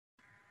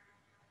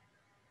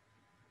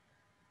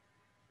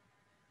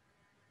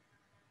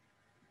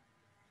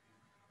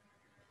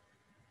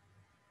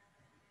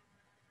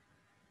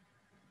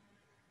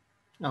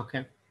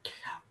Okay.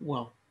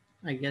 Well,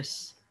 I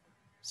guess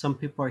some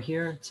people are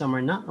here, some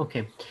are not.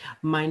 Okay.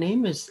 My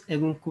name is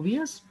Edwin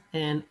Cubillas,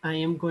 and I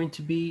am going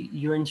to be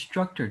your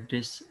instructor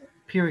this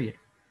period.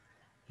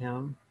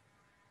 Um,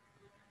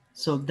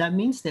 so that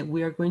means that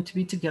we are going to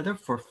be together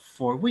for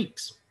 4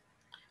 weeks.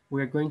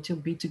 We are going to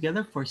be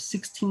together for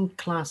 16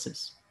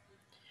 classes.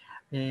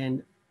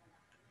 And,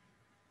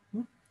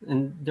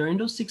 and during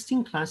those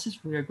 16 classes,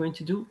 we are going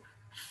to do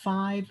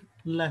 5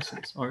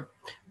 lessons or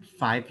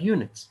 5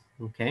 units.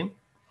 Okay.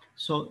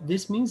 So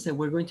this means that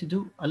we're going to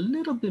do a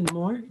little bit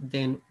more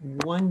than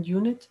 1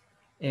 unit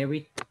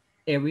every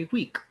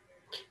week.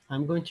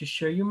 I'm going to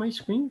share you my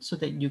screen so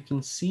that you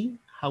can see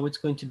how it's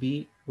going to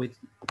be with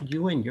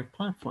you and your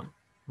platform.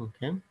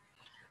 Okay.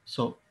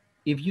 So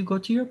if you go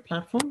to your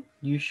platform,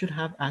 you should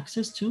have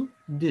access to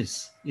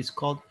this. It's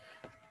called,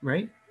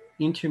 right,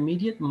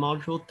 Intermediate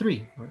Module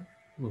 3.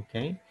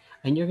 Okay.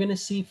 And you're going to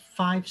see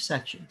 5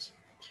 sections.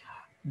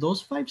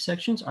 Those 5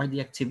 sections are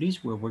the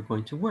activities where we're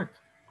going to work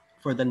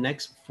for the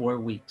next 4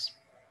 weeks.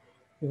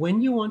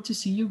 When you want to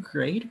see your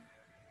grade,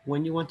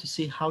 when you want to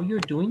see how you're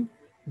doing,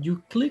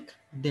 you click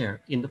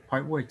there in the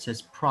part where it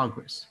says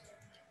progress.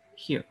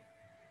 Here,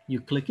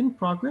 you click in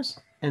progress,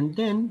 and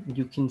then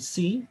you can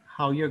see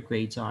how your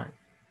grades are.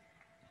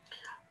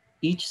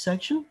 Each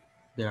section,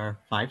 there are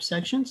 5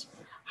 sections,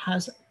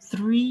 has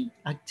 3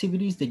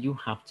 activities that you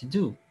have to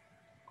do.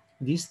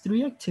 These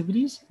 3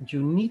 activities,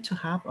 you need to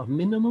have a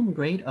minimum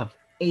grade of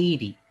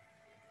 80,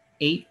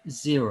 80.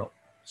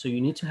 So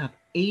you need to have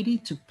 80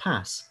 to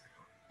pass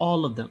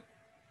all of them.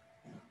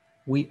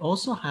 We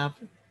also have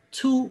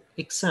 2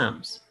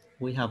 exams.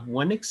 We have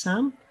 1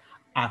 exam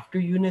after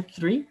unit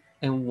 3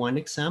 and 1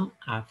 exam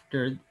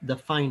after the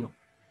final.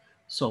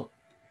 So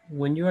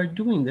when you are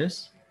doing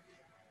this,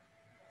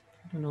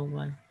 I don't know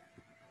why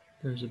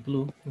there's a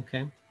blue,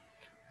 okay.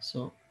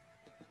 So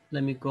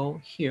let me go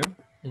here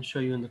and show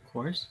you in the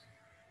course.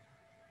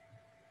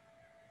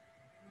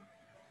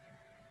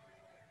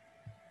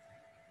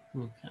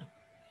 Okay,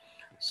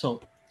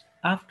 so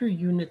after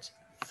unit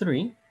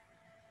 3,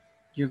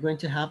 you're going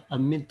to have a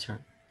midterm.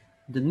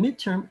 The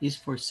midterm is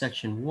for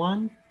section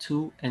 1,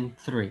 2, and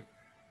 3.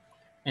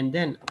 And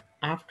then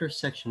after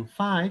section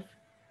 5,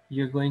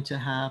 you're going to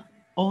have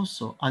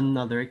also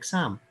another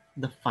exam,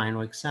 the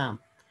final exam.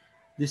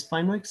 This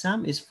final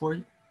exam is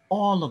for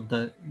all of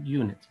the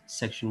units,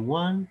 section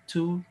 1,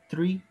 2,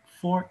 3,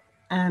 4,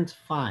 and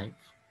 5.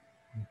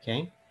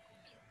 Okay.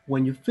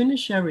 When you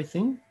finish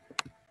everything,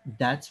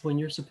 that's when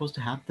you're supposed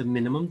to have the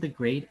minimum, the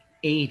grade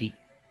 80.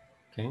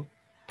 Okay.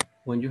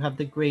 When you have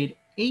the grade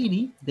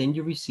 80, then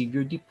you receive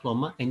your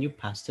diploma and you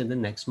pass to the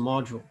next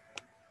module.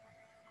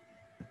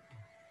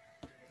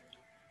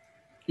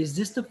 Is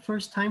this the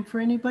first time for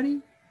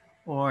anybody?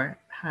 Or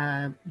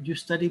have you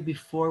studied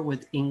before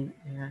with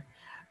Inglés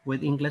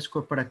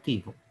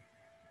Corporativo?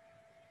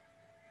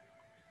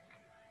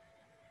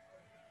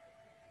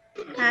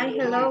 Hi,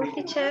 hello,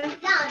 teacher.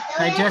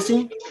 Hi,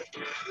 Jesse.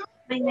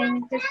 My name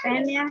is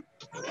Estania.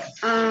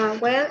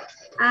 Well,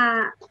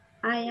 I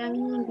am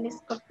in English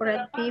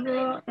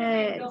Corporativo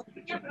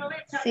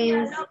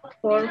since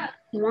 4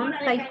 months,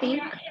 I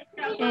think,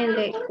 and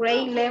the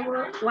grade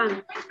level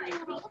 1.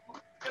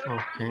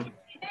 Okay.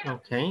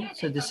 Okay.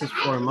 So this is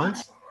 4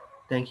 months.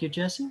 Thank you,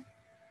 Jesse.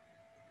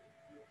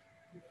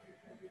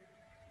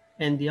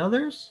 And the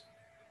others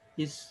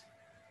is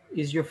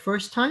your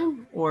first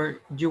time or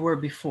you were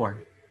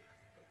before?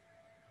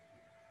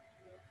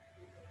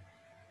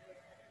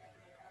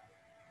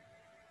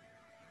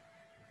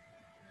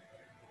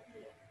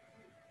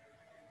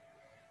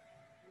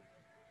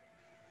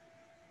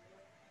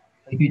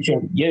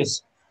 Future,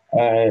 yes.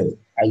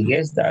 I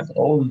guess that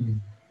all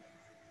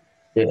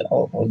the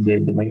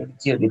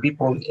majority of the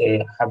people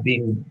have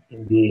been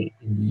in the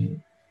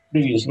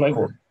previous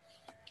level.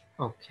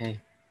 Okay.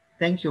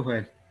 Thank you,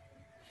 Red.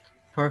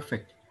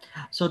 Perfect.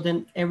 So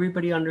then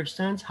everybody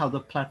understands how the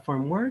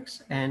platform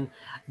works and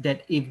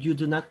that if you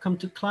do not come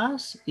to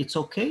class, it's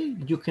okay.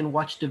 You can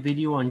watch the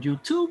video on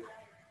YouTube.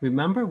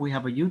 Remember, we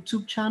have a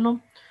YouTube channel.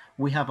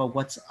 We have a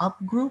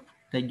WhatsApp group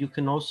that you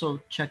can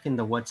also check in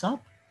the WhatsApp.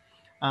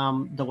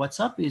 The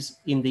WhatsApp is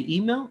in the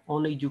email,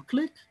 only you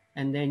click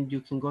and then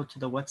you can go to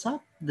the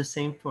WhatsApp. The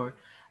same for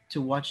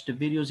to watch the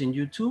videos in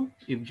YouTube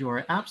if you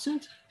are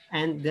absent.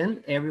 And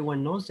then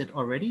everyone knows that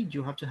already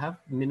you have to have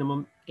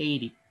minimum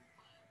 80.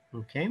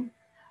 Okay.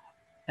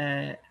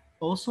 Uh,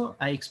 Also,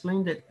 I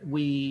explained that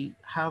we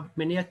have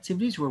many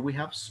activities where we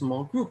have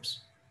small groups.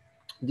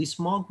 These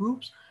small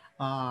groups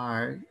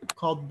are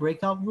called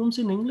breakout rooms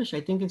in English. I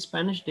think in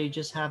Spanish, they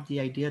just have the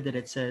idea that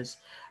it says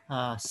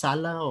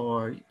sala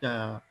or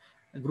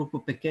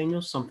grupo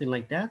pequeño, something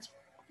like that.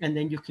 And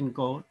then you can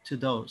go to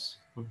those,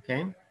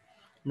 okay?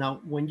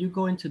 Now, when you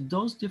go into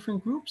those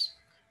different groups,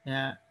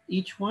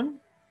 each one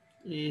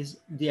is,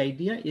 the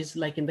idea is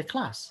like in the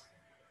class.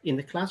 In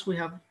the class, we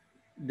have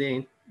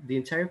the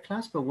entire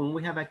class, but when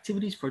we have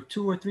activities for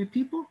 2 or 3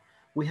 people,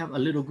 we have a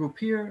little group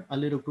here, a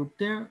little group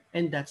there,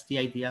 and that's the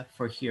idea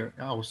for here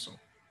also,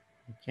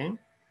 okay?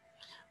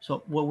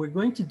 So what we're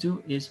going to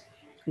do is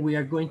we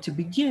are going to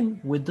begin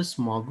with the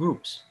small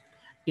groups.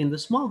 In the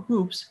small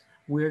groups,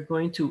 we're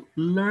going to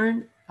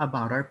learn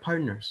about our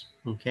partners,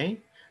 okay?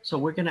 So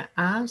we're gonna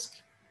ask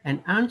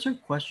and answer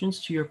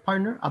questions to your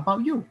partner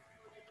about you.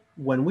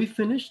 When we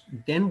finish,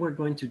 then we're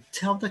going to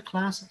tell the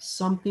class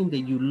something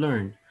that you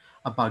learned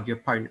about your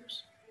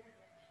partners,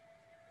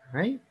 all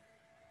right?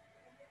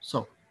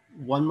 So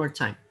one more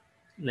time,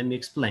 let me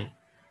explain.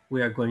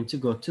 We are going to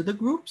go to the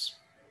groups.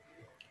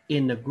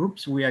 In the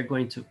groups, we are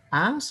going to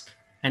ask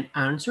and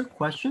answer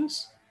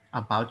questions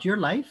about your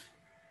life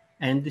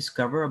and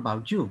discover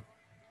about you.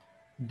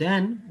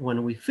 Then,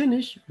 when we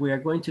finish, we are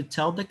going to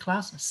tell the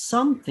class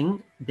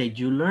something that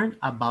you learned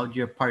about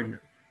your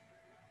partner.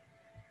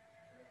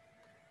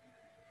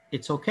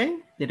 It's okay?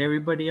 Did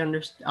everybody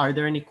understand? Are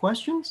there any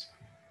questions?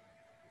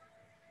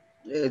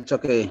 It's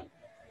okay.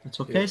 It's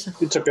okay. Yes,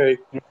 it's okay.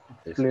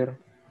 It's Clear.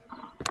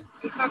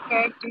 It's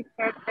okay,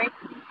 teacher. Thank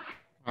you.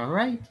 All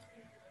right.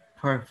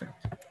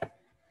 Perfect.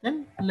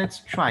 Then let's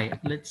try it.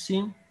 Let's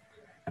see.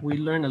 We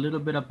learn a little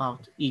bit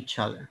about each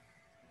other.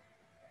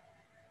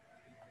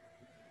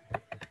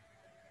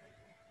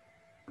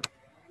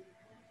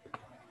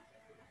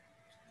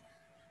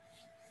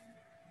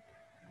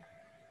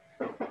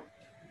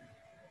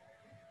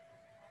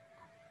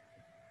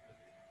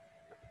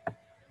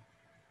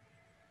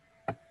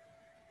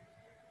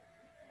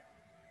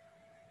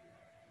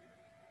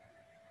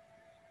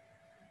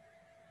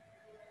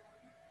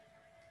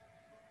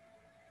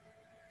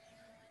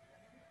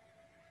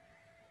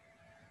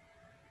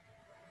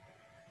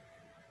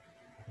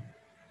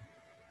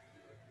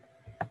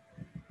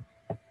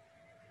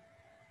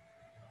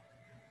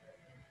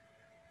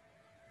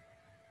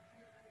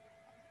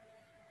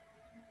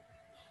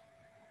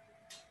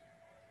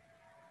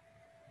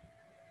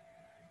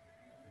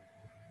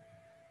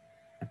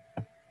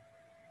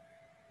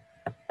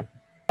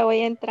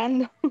 Voy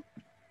entrando.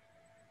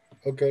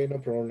 Okay, no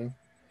problem.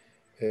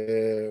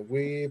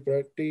 We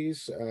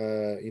practice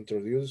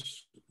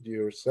introduce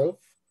yourself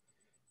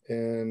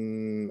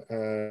and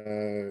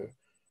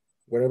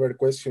whatever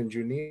question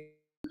you need.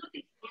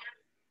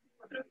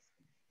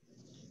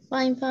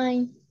 Fine,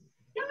 fine.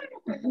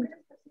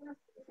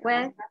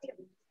 Well,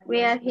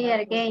 we are here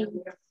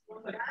again.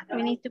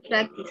 We need to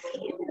practice.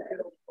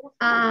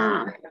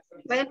 Uh,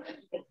 well,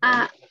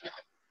 uh,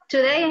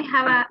 today I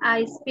have a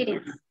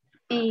experience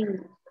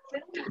in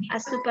a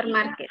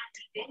supermarket.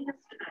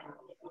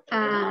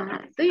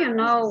 Do you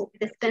know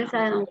Despensa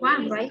de Don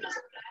Juan, right?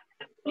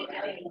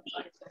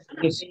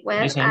 Yes,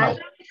 Well, yes, I know.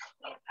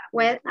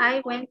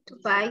 I went to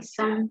buy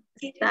some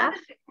stuff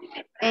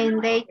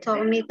and they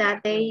told me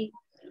that they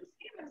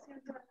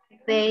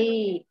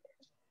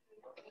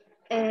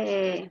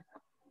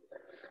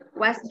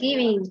was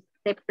giving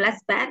the plus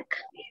back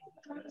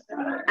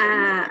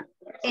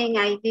and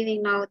I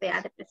didn't know the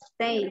other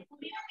state.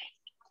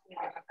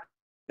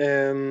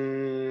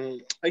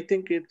 I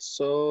think it's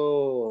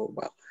so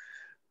well.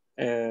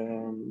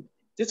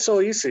 It's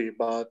so easy,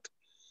 but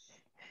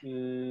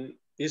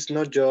it's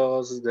not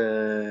just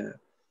the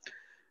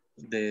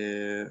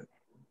the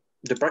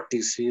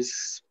practice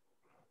is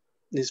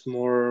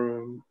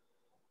more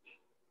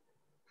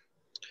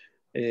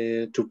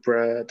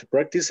to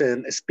practice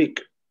and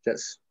speak.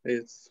 Yes,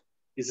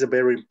 it's a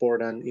very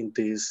important in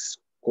this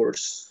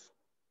course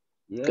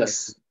yes.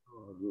 class.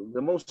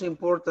 The most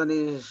important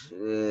is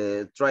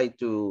try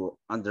to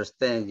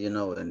understand,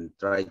 and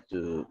try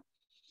to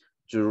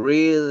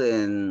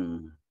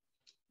read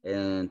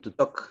and to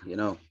talk.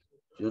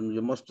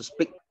 You must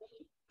speak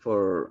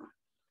for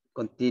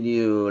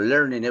continue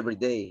learning every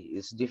day.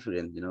 It's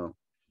different.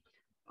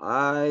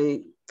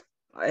 I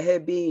I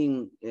have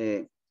been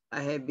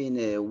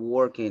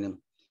working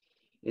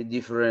in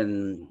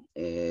different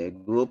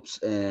groups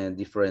and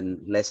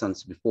different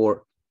lessons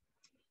before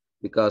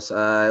because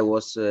I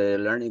was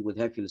learning with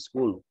Henfield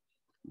School,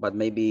 but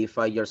maybe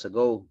 5 years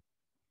ago.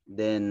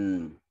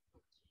 Then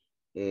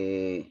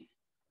uh,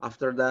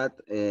 after that,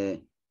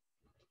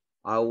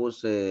 I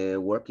was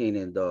working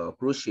in the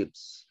cruise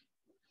ships.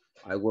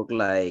 I worked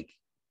like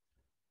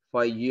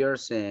 5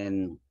 years,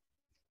 and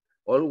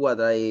all what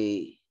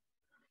I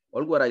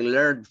all what I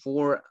learned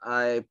before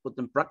I put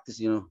in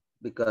practice.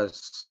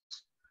 Because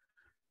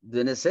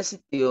the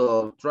necessity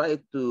of try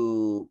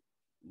to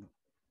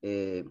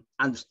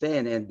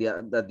understand and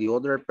that the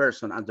other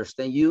person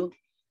understand you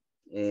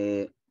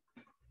uh,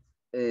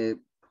 uh,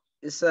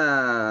 it's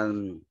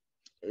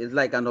it's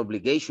like an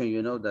obligation,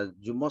 that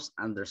you must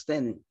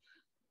understand,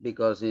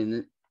 because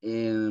in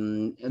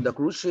the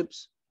cruise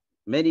ships,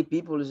 many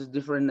people is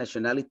different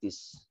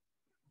nationalities.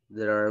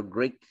 There are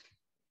Greek,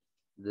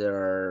 there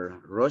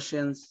are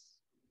Russians,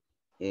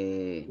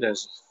 uh,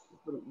 Yes.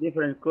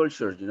 different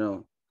cultures.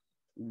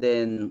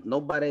 Then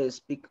nobody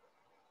speak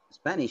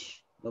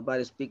Spanish.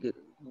 Nobody speak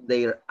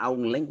their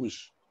own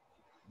language.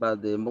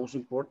 But the most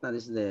important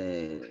is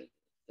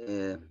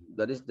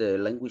that is the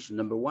language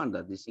number one.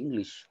 That is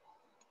English.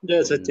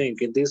 Yes, I And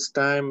think in this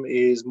time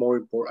is more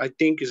important. I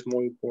think it's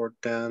more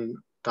important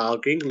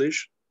talk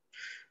English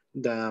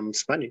than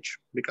Spanish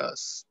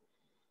because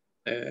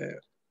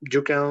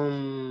you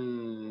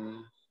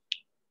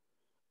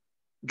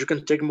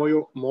can take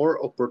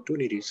more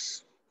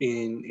opportunities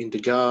in the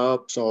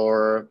jobs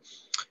or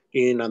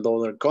in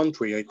another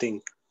country, I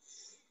think.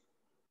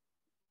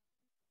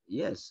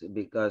 Yes,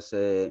 because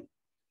uh,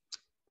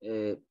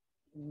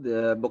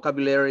 the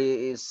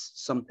vocabulary is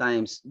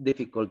sometimes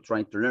difficult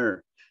trying to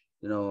learn,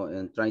 you know,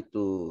 and try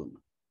to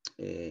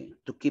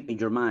keep in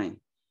your mind.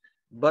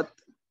 But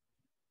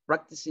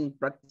practicing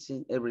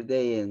every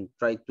day and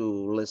try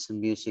to listen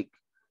music,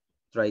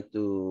 try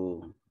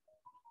to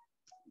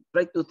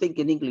think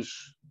in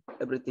English.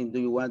 Everything do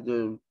you want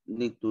to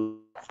need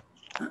to.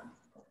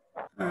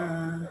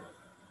 Uh,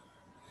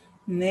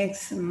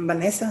 Next,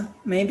 Vanessa,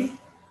 maybe.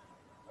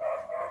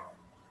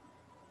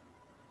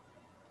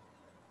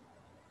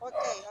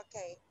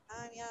 Okay.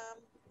 I am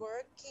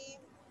working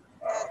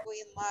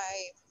with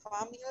my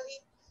family.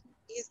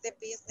 Is the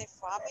business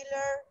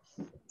familiar?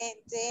 And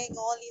then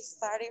only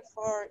started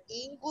for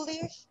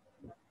English.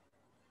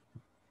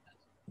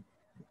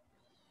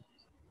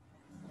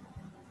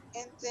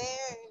 And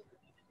then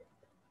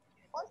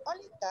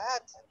only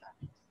that.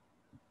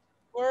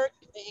 Work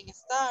and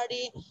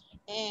study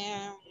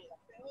and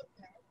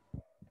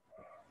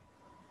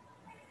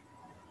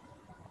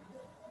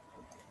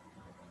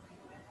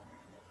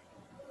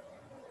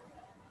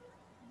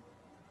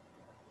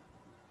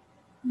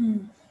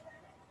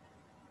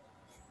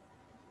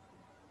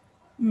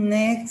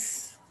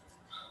Next,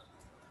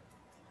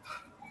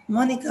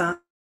 Monica.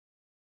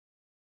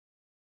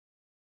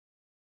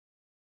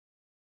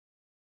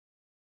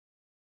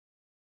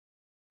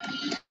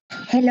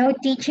 Hello,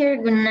 teacher.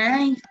 Good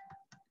night.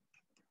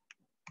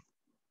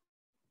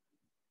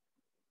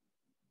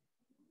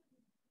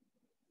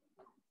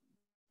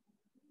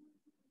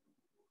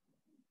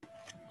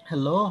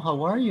 Hello,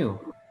 how are you?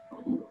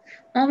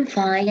 I'm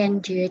fine,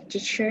 and you,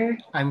 teacher?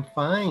 I'm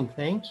fine,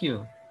 thank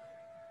you.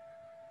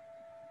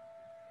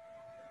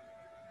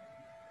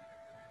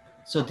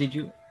 So did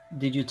you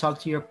talk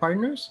to your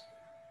partners?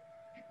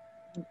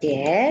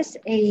 Yes,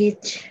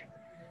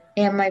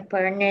 and my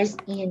partners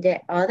in the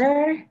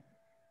other.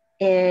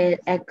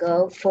 I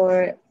go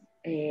for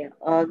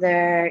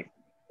other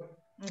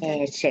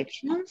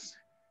sections.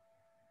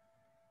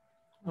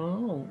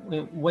 Oh,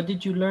 what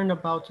did you learn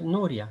about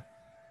Nuria?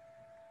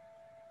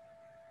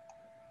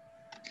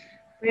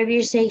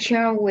 Previous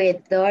section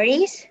with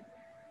Doris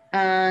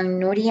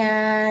and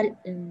Nuria.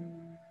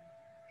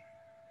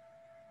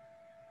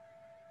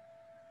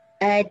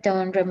 I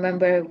don't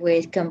remember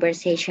which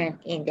conversation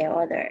in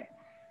the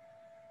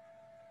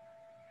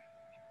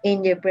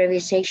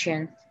previous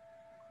section.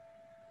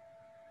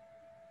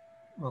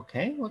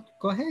 Okay, well,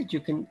 go ahead. You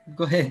can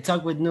go ahead and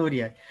talk with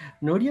Nuria.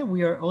 Nuria,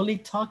 we are only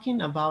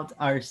talking about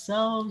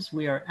ourselves.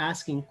 We are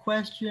asking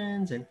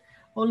questions and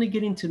only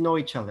getting to know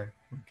each other,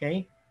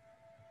 okay?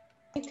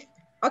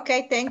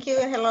 Okay, thank you.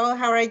 Hello,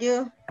 how are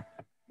you?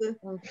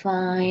 I'm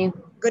fine.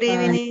 Good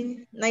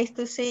evening. Nice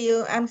to see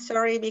you. I'm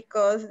sorry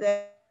because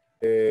the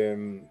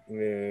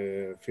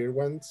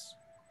Firwan's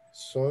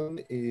son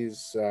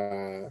is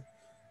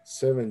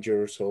 7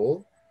 years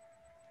old.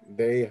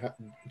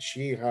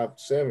 She have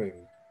 7.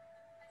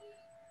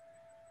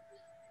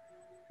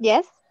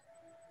 Yes.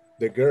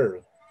 The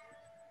girl.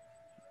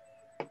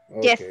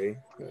 Okay.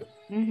 Yes.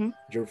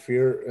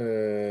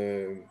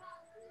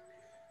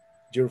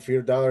 Your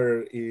fear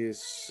daughter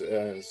is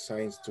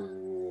since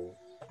to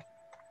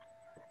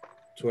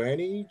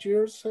 20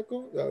 years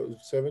ago,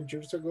 7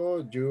 years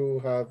ago.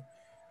 You have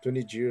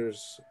 20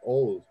 years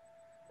old.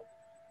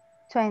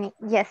 20.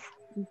 Yes.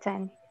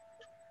 20.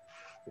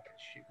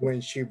 When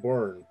she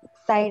born.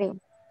 Exciting.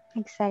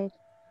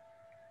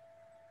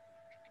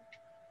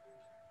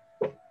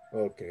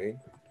 Okay,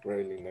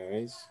 really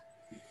nice.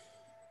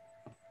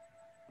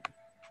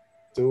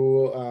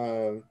 Two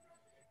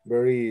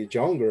very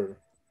younger.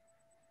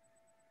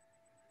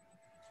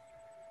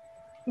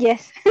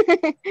 Yes.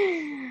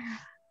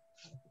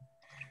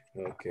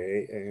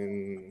 Okay,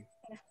 and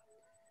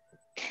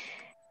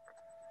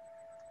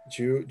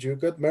you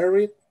got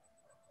married?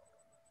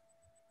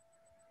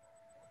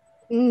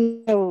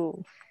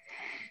 No.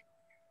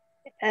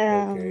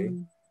 Okay.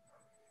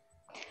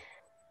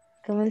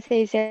 ¿Cómo se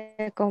dice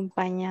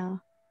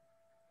acompañado?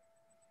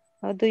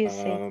 How do you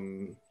say?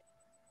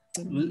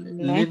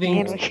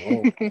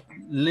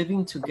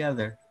 Living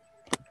together.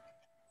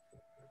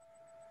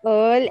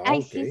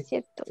 Ay, sí, Okay. es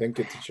cierto. Thank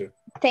you, teacher.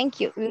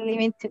 Thank you.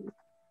 Living together.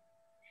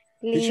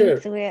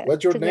 Teacher,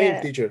 what's your name,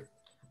 teacher?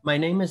 My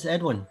name is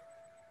Edwin.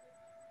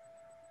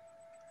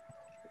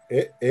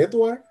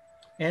 Edward?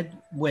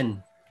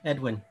 Edwin.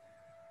 Edwin?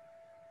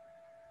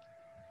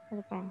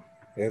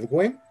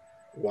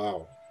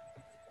 Wow.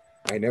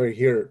 I never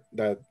hear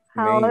that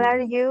How name. old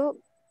are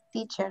you,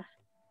 teacher?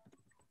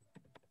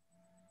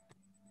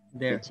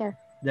 There. Teacher.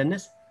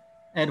 Dennis?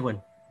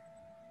 Edwin.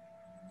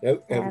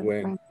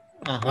 Edwin.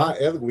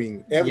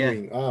 Edwin. Yeah.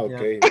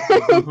 Okay.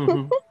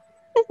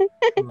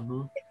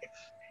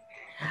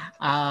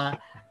 I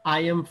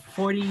am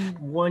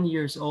 41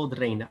 years old,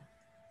 Reina.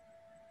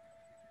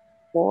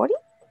 40?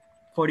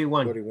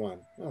 41. 41.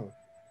 Oh.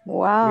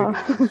 Wow.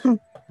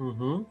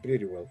 Mm-hmm.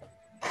 Pretty well.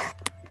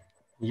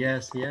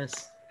 Yes,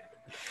 yes.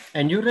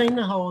 And you,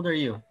 Reina, how old are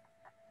you?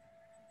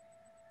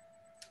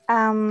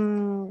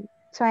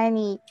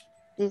 27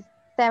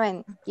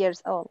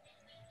 years old.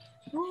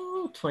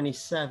 Oh,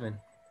 27.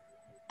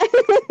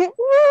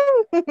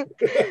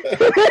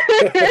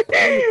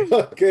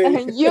 Okay.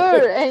 And you.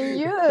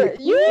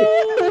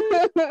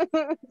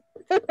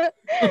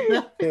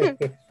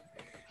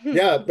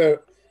 Yeah,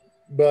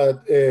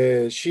 but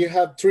she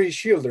had 3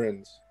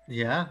 children.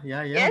 Yeah.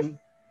 Yes.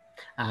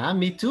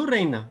 Me too,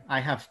 Reina. I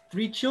have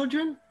 3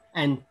 children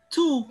and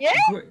two Yes.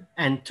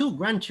 two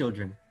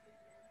grandchildren.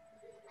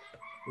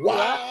 What?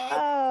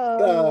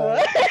 Wow.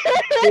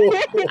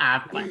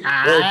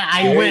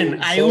 I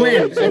win. I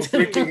win. So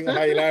freaking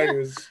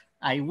hilarious.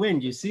 I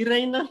win. You see,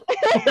 Reina?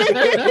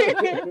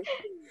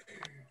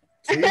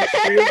 3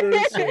 children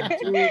and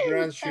 2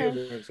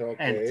 grandchildren. Okay.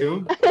 And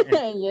 2.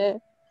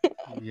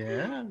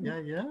 Yeah.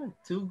 Yeah.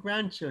 2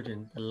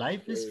 grandchildren. The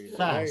life is Very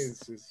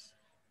fast. nice.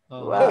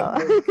 Oh. Wow.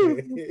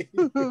 Okay.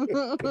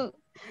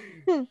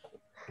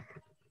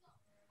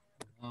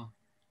 Oh.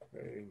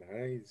 Very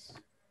nice.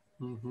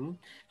 Mm-hmm.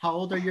 How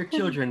old are your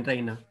children,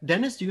 Reina?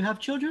 Dennis, do you have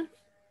children?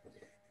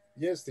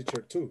 Yes,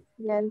 teacher, 2.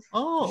 Yes.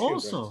 Oh, Children.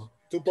 also.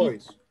 2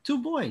 boys. 2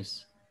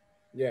 boys.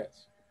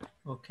 Yes.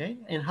 Okay.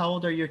 And how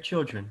old are your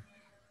children?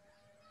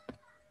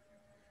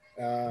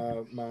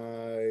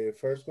 My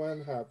first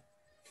one had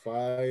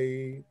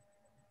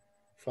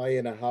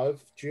 5.5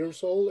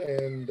 years old,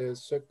 and the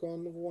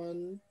second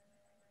one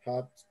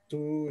had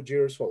 2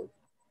 years old.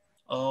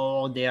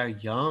 Oh, they are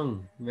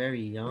young.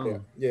 Very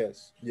young. Yeah.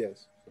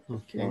 Yes.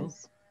 Okay.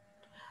 Yes.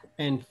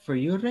 And for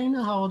you,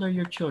 Reina, how old are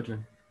your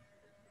children?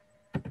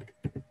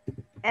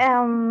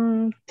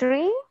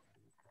 3.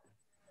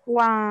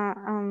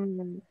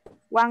 One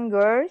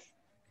girl,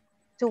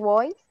 2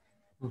 boys.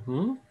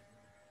 Mm-hmm.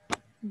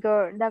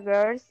 The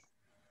girls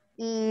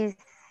is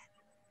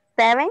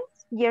 7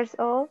 years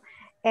old,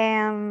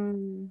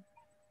 and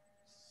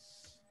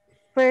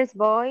first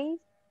boy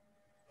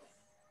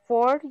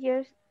 4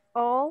 years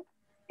old,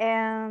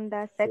 and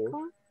the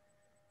second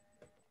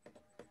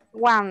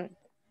 1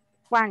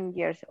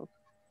 years old.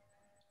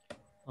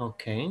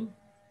 Okay.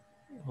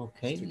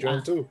 Too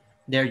young too.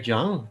 They're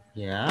young.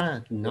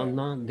 Yeah.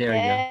 No, they're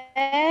young.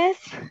 Yes.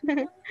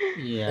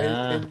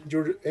 Yeah.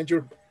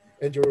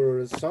 And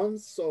your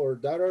sons or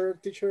daughter,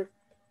 teacher?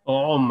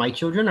 Oh, my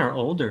children are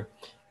older.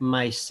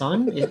 My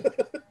son is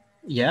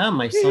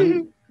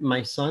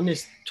my son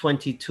is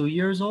 22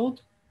 years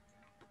old.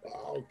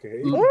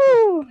 Okay.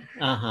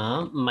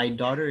 My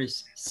daughter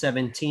is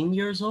 17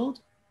 years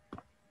old.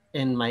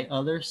 And my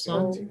other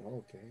son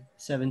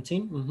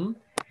 17. Mm-hmm.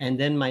 And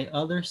then my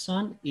other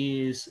son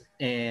is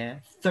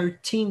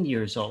 13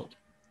 years old.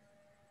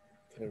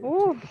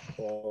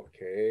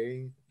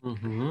 Okay.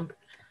 Mm-hmm.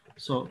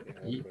 So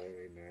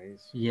very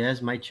nice.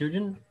 Yes, my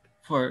children.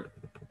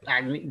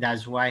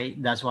 That's why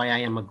I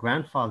am a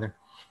grandfather.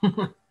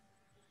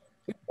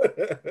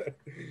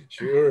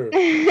 Sure.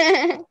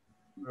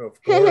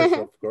 Of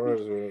course.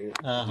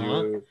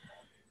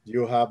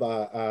 You have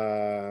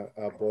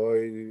a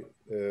boy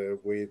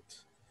with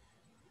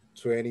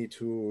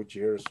 22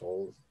 years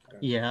old.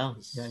 Yeah.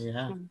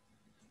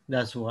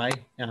 That's why.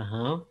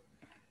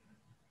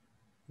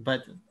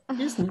 But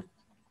it's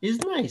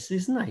nice.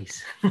 It's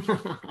nice.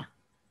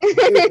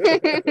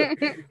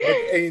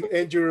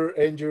 and your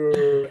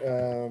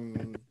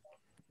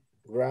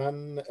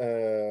grand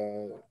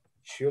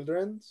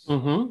children's.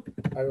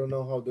 I don't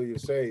know how do you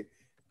say.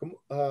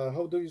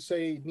 How do you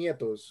say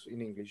nietos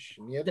in English?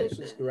 Nietos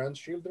is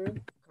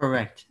grandchildren.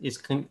 Correct. It's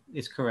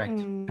correct.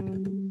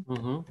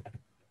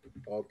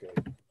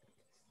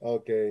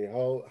 Okay.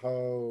 How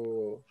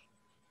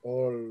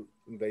old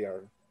they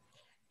are?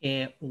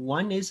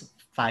 One is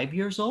 5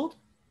 years old.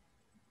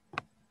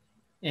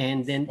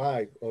 And then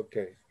 5.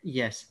 Okay.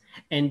 Yes.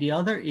 And the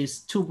other is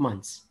 2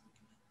 months.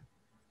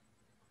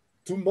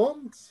 2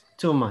 months?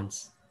 2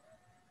 months.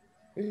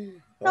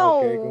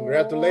 Okay,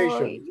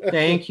 congratulations.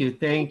 Thank you.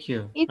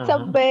 It's a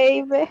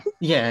baby.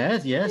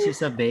 Yes,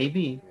 it's a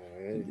baby.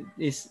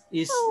 It's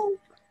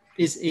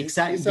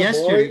exactly. It's a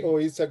boy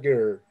or it's a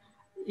girl?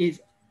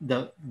 Is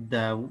the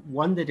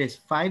one that is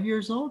 5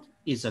 years old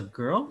is a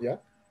girl. Yeah.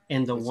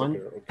 And the it's one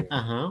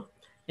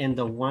and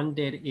the one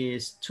that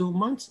is 2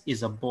 months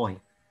is a boy.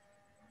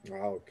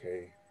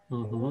 Okay.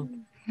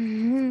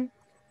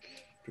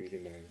 Pretty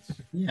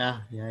nice.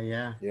 Yeah.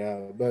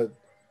 Yeah, but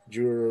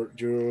your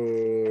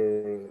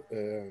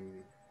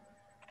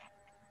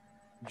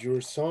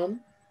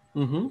son,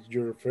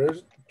 your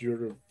first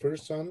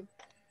son,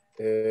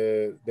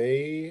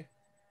 they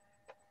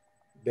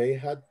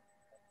had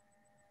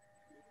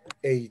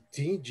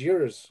 18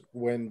 years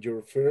when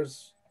your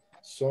first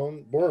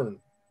son born.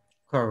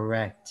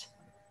 Correct.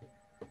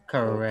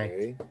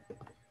 Okay.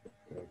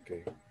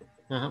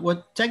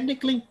 Well,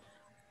 technically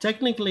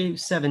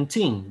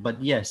 17,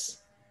 but yes.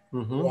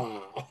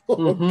 Wow.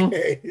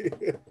 Okay.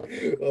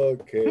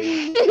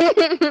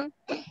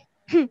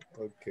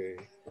 Okay.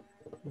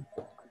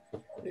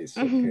 It's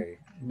okay.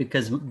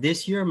 because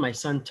this year my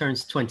son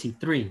turns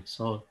 23.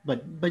 So,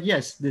 but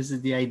yes, this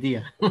is the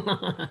idea.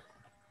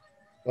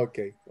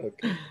 Okay,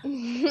 okay.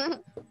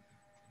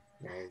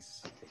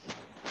 Nice.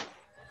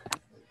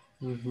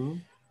 Mm-hmm.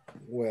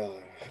 Well,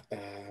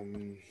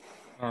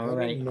 All I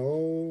right. don't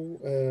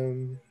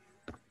know.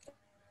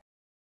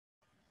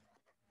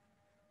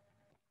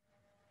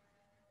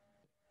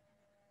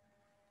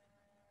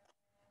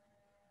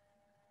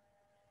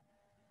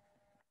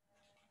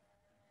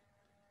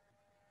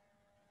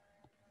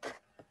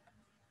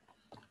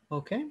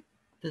 Okay.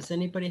 Does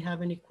anybody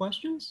have any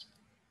questions?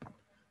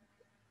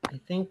 I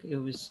think it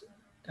was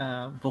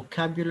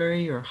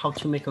vocabulary or how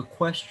to make a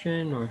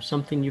question or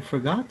something you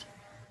forgot.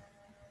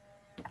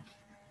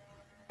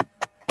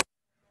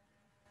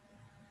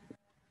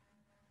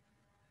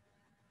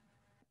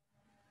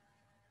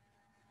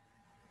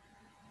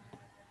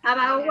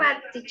 About what,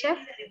 teacher?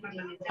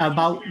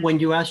 About when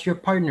you ask your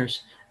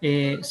partners,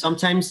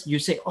 sometimes you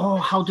say, oh,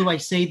 how do I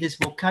say this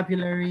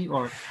vocabulary,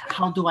 or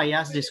how do I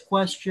ask this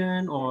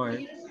question, or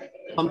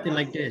something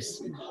like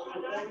this.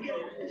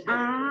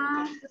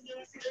 Uh,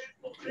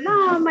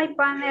 no, my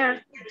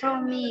partner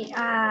told me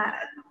a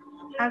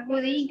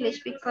good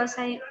English because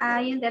I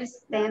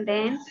understand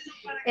them.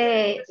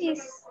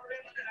 Is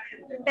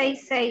they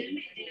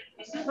say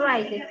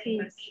right the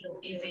things.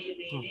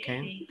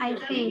 Okay. I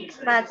think,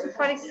 but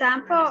for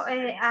example,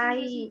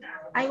 I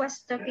was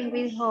talking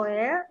with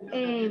Joel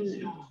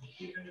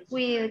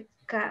with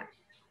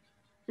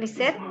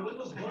Lisette,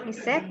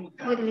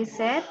 with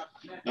Lisette,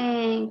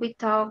 and we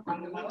talk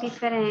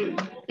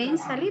different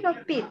things a little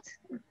bit,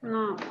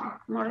 no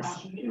more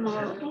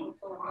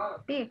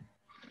big.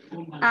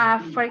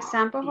 For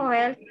example,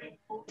 Joel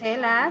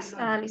tell us,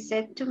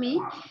 Lisette to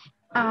me,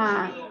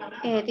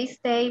 this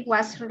day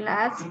was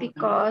relaxed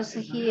because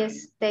he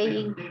is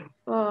staying.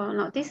 Oh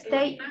no, this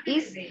day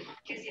is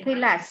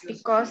relaxed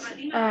because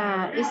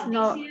it's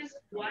not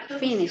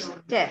finished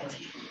yet.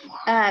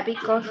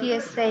 Because he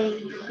is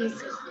staying in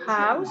his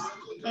house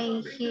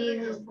and he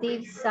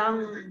did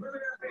some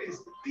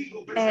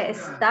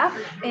stuff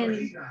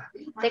and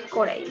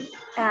decorate,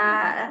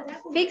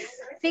 fix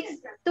fix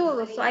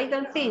tools. So I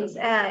don't think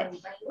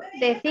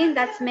the thing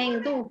that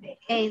men do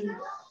in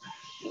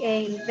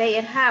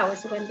their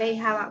house when they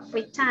have a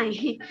free time,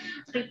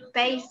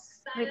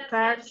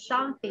 repair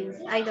some things.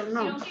 I don't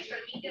know.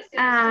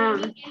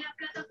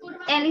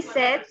 And he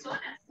said,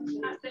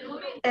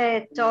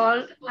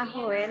 told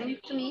Joel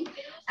to me,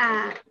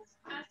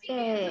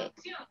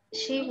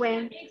 she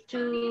went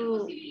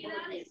to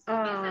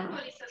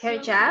her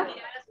job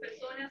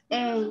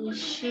and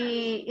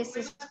she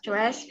is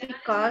stressed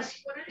because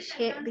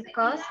she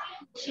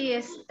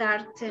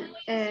started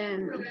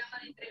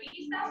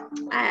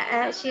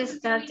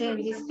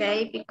this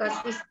day because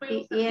it's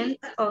the end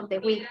of the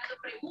week.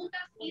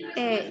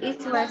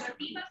 It was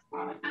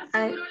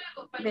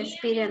the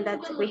experience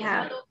that we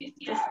have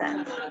to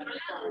start.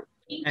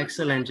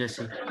 Excellent,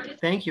 Jesse.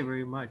 Thank you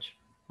very much.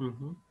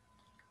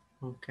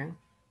 Okay.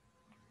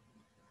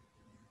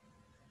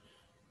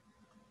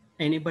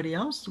 Anybody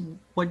else?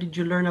 What did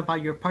you learn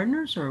about your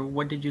partners, or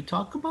what did you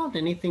talk about?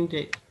 Anything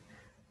that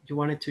you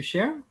wanted to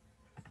share?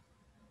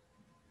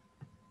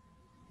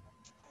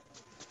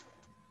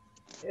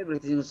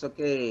 Everything's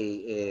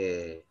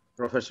okay,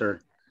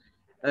 Professor.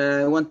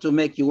 I want to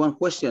make you one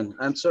question.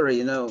 I'm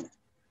sorry,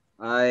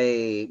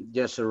 I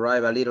just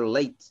arrived a little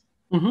late,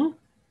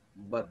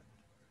 but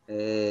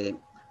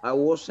I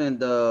was in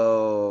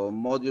the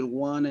module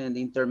 1 and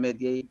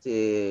intermediate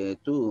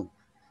 2.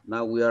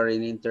 Now we are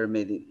in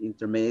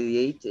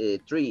intermediate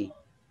 3.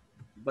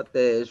 But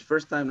the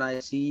first time I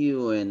see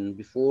you and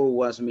before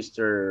was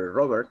Mr.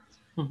 Robert.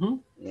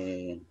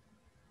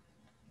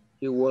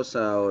 He was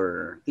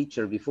our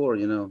teacher before,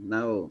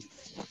 Now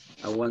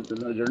I want to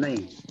know your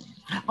name.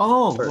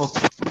 Oh,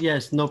 okay.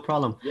 Yes, no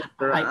problem. Yes,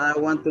 I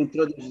want to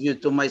introduce you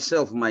to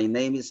myself. My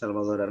name is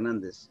Salvador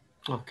Hernandez.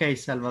 Okay,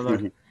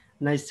 Salvador.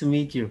 Nice to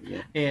meet you.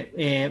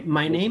 Yeah.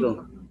 My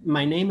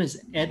name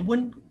is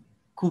Edwin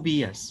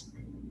Cubillas.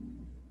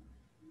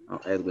 Oh,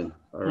 Edwin.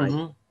 All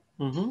right.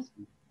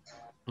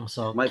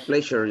 So my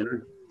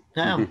pleasure.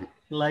 Yeah,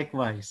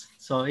 likewise.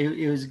 So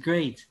it was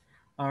great.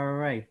 All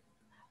right.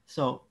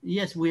 So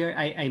yes,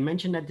 I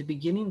mentioned at the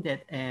beginning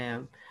that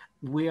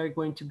we are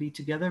going to be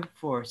together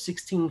for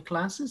 16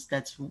 classes.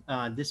 That's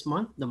this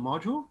month, the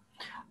module.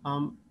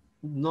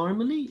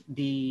 Normally,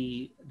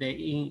 the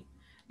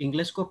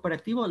Inglés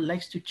Corporativo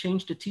likes to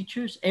change the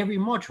teachers every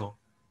module.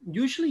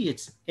 Usually,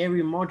 it's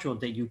every module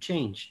that you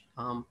change.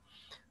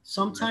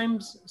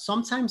 Sometimes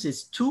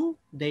it's 2.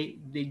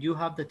 You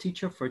have the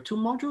teacher for 2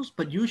 modules,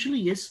 but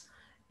usually it's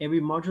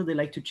every module they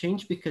like to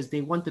change because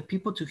they want the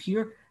people to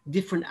hear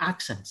different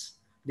accents.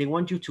 They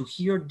want you to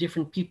hear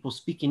different people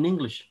speaking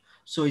English.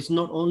 So it's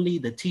not only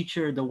the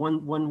teacher, the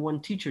one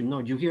teacher. No,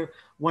 you hear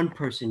one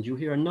person, you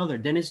hear another.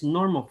 Then it's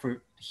normal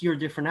for hear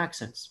different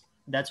accents.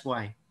 That's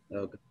why.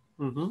 Okay.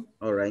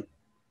 All right.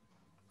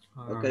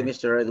 All okay, right.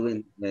 Mr.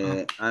 Edwin,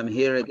 I'm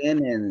here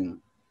again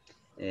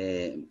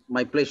and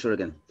my pleasure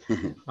again.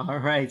 All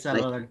right,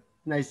 Salvador.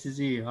 Nice to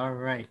see you. All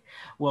right.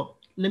 Well,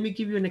 let me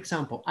give you an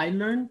example. I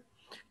learned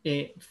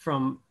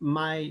from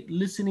my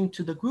listening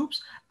to the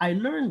groups, I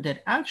learned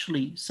that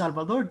actually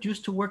Salvador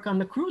used to work on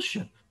the cruise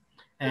ship,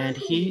 and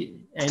he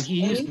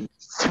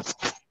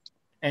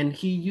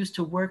used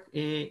to work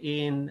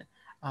in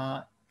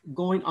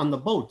going on the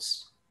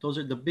boats. Those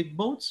are the big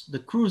boats, the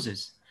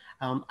cruises.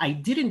 I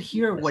didn't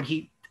hear what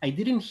he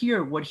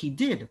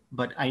did,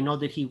 but I know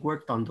that he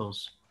worked on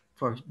those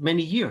for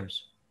many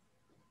years.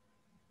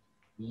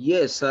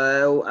 Yes,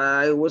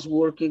 I was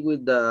working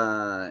with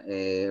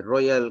the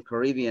Royal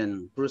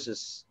Caribbean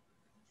Cruises.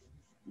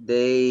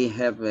 They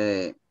have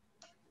the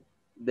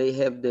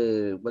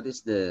what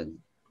is the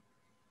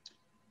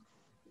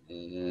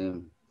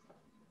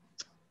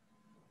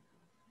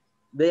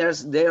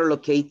they are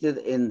located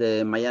in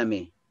the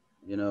Miami,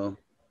 you know.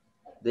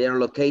 They are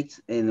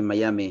located in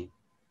Miami.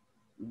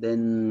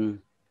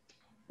 Then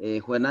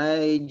when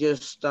I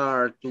just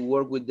start to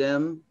work with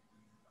them,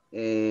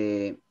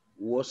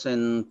 was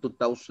in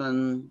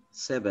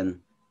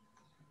 2007,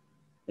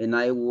 and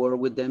I worked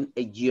with them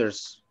 8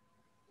 years.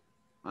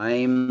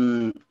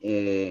 I'm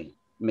a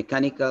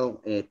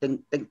mechanical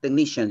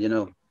technician, you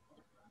know.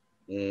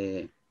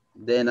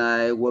 Then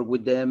I work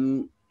with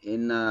them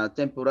in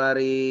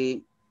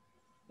temporary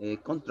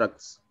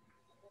contracts.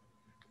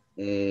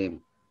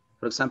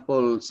 For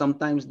example,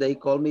 sometimes they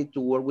call me to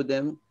work with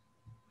them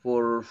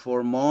for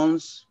 4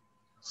 months,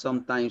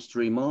 sometimes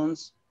 3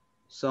 months,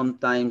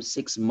 sometimes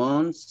 6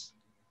 months.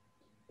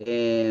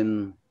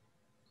 And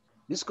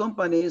this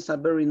company is a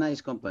very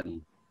nice company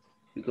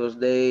because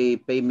they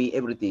pay me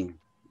everything,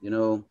 you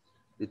know,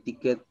 the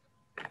ticket,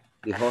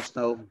 the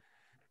hostel,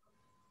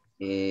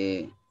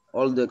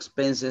 all the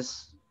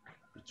expenses,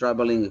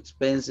 traveling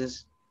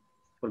expenses.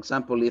 For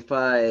example, if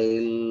I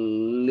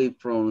live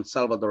from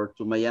Salvador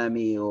to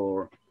Miami,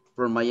 or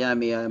from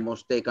Miami, I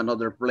must take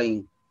another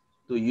plane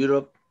to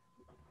Europe,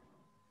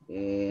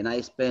 and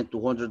I spend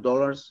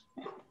 $200,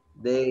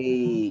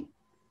 they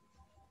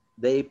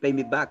pay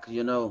me back,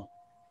 you know,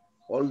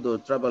 all the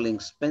traveling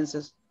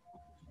expenses.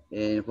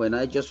 And when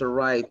I just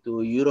arrive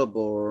to Europe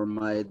or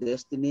my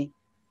destiny,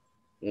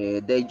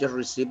 they just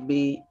receive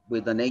me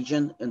with an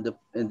agent in the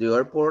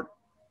airport.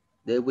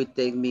 They will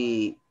take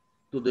me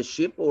to the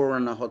ship or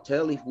in a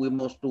hotel if we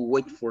must to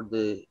wait for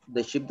the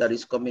ship that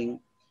is coming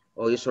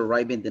or is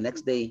arriving the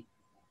next day,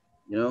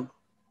 you know.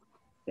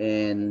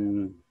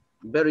 And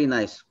very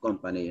nice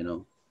company, you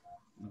know.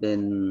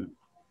 Then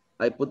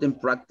I put in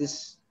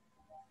practice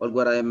all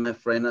what I, my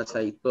friend, as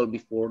I told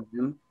before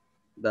them,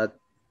 that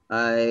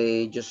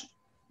I just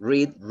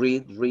read,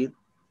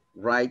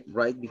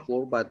 write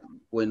before, but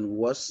when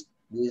was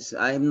this,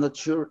 I'm not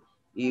sure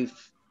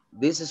if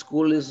this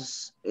school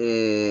is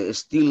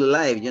still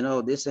alive, you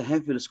know, this is a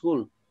Henfield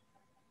school.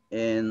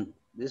 And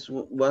this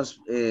was,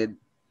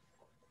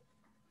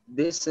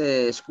 this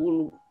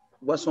school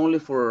was only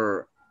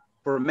for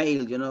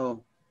mail, you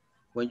know,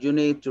 when you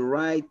need to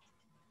write,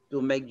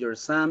 to make your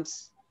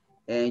exams,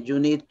 and you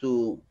need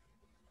to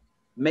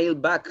mail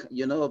back,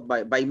 you know,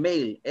 by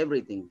mail,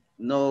 everything,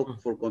 no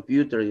for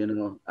computer, you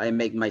know. I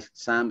make my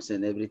exams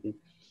and everything.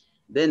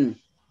 Then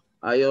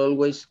I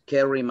always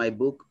carry my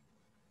book,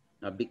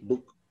 a big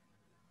book,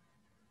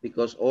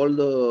 because all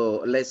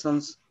the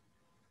lessons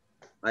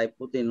I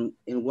put in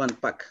one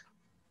pack.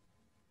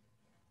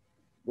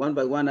 One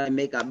by one, I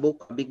make a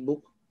book, a big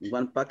book,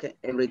 one pack.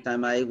 Every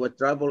time I would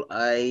travel,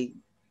 I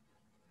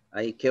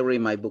carry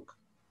my book,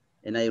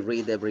 and I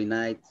read every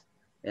night,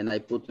 and I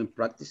put in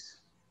practice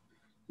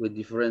with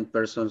different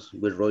persons,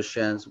 with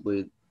Russians,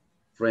 with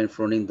friends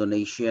from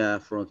Indonesia,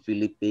 from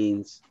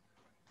Philippines,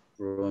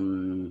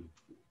 from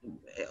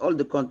all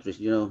the countries,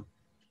 you know.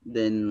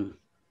 Then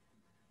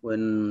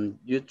when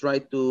you try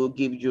to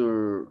give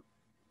your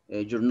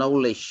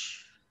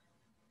knowledge,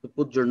 to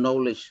put your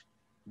knowledge,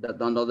 that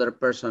another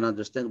person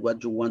understand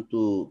what you want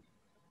to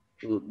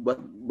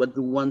what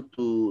you want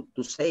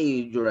to say,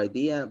 your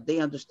idea, they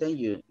understand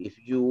you if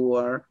you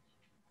are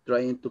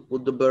trying to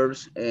put the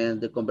verbs and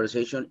the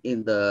conversation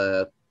in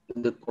the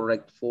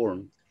correct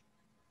form,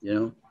 you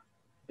know.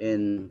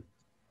 And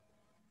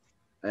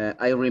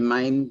I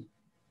remind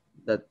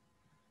that,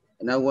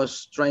 and I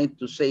was trying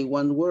to say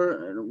one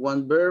word,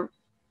 one verb,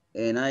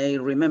 and I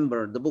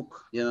remember the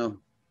book, you know,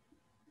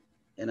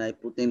 and I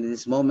put in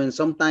this moment.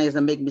 Sometimes I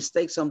make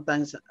mistakes,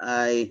 sometimes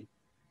I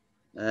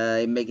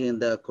make it in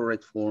the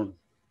correct form.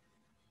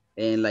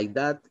 And like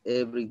that,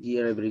 every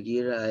year,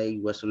 I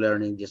was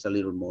learning just a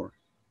little more.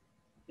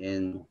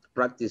 And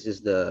practice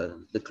is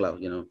the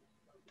cloud, you know.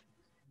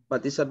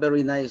 But it's a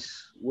very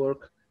nice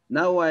work.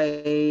 Now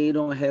I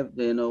don't have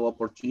the, you know,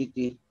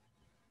 opportunity,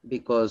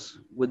 because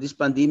with this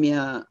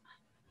pandemic,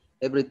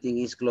 everything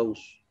is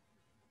closed.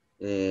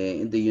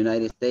 In the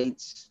United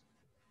States,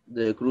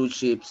 the cruise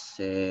ships,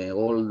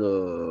 all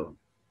the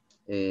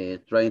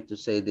trying to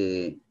say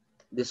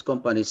this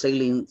company,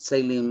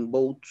 sailing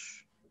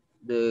boats,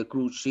 the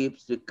cruise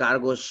ships, the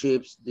cargo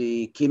ships,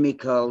 the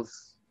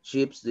chemicals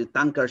ships, the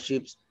tanker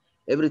ships,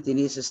 everything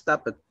is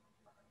stopped,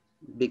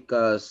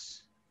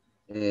 because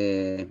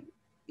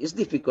it's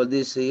difficult,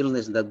 this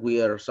illness that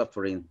we are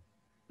suffering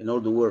in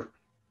all the world.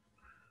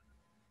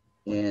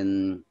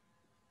 And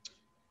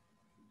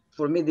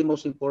for me, the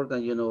most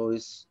important,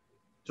 is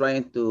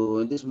trying to,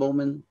 in this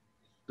moment,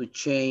 to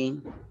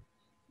change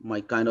my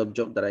kind of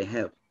job that I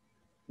have.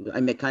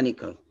 I'm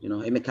mechanical,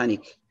 a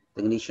mechanic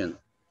technician.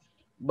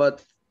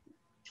 But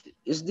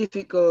it's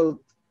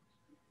difficult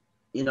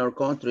in our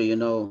country,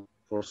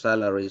 for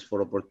salaries,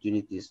 for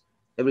opportunities.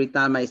 Every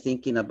time I'm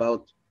thinking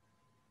about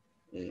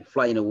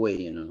flying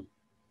away,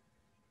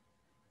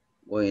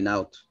 going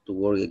out to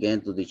work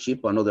again to the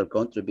cheap another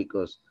country,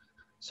 because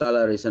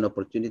salaries and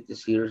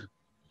opportunities here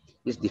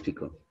is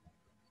difficult.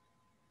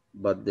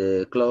 But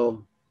the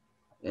clue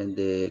and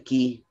the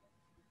key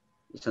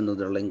is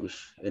another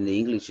language, and the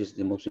English is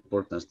the most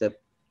important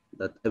step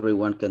that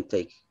everyone can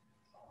take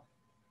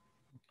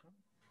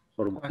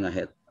for going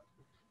ahead.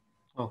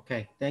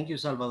 Okay, thank you,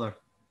 Salvador.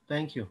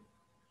 Thank you.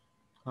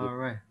 All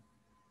right.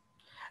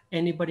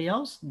 Anybody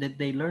else? Did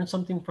they learn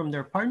something from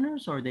their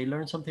partners, or they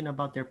learn something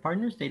about their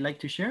partners they'd like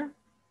to share?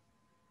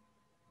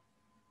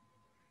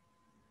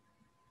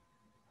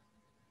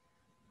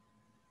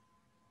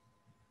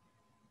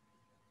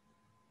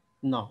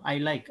 No, I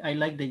like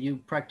that you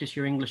practice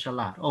your English a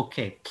lot.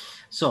 Okay,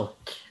 so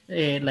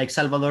like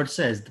Salvador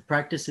says, the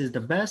practice is the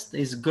best.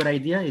 It's a good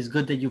idea. It's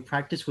good that you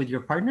practice with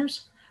your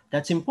partners.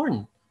 That's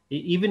important.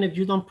 Even if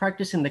you don't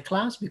practice in the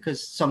class,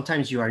 because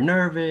sometimes you are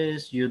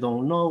nervous, you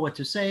don't know what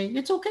to say,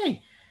 it's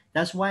okay.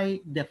 That's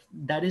why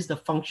that is the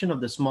function of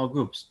the small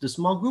groups. The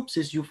small groups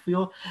is you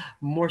feel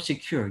more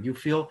secure. You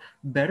feel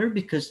better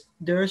because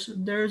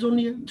there's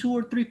only 2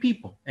 or 3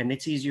 people, and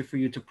it's easier for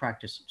you to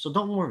practice. So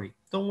don't worry.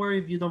 Don't worry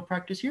if you don't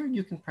practice here.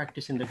 You can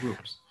practice in the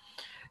groups.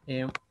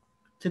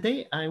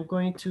 Today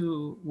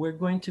we're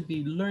going to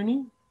be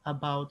learning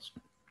about.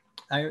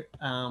 I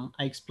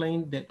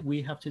explained that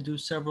we have to do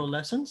several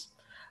lessons.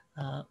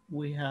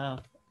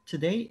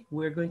 Today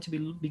we're going to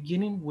be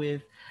beginning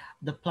with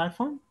the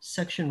platform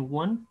section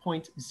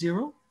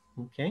 1.0.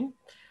 Okay,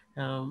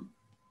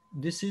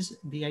 this is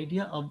the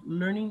idea of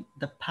learning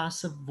the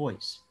passive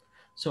voice.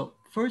 So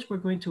first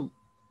we're going to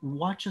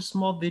watch a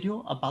small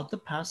video about the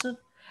passive,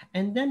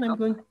 and then I'm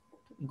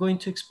going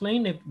to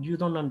explain if you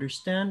don't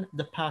understand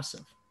the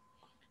passive.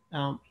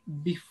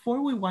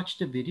 Before we watch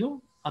the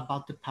video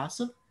about the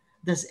passive,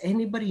 does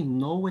anybody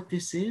know what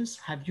this is?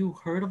 Have you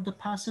heard of the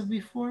passive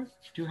before?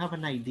 Do you have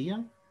an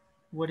idea?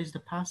 What is the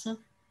passive?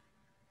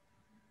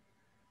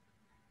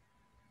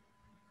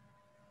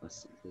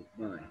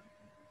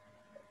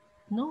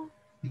 No?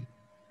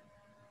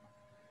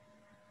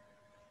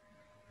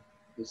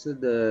 This is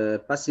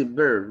the passive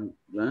verb,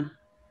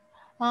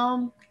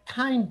 huh?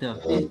 Kind of,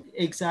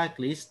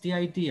 exactly. It's the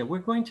idea. We're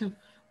going to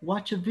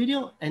watch a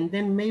video, and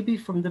then maybe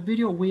from the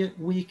video,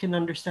 we can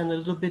understand a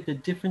little bit the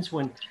difference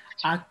when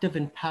active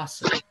and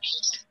passive.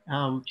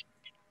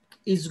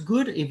 It's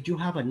good if you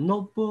have a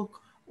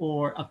notebook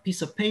or a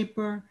piece of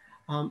paper,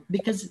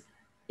 because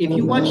if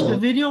you watch the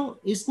video,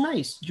 it's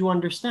nice, you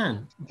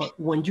understand. But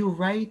when you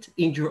write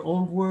in your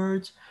own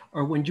words,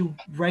 or when you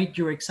write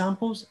your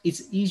examples,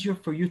 it's easier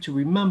for you to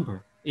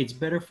remember. It's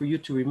better for you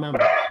to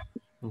remember,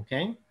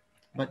 okay?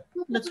 But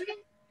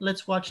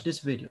let's watch this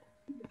video.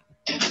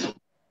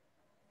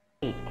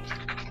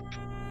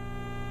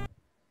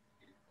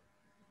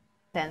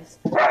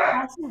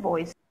 Passive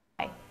voice.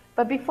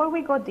 But before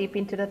we go deep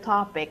into the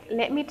topic,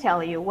 let me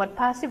tell you what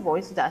passive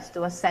voice does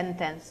to a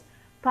sentence.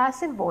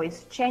 Passive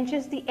voice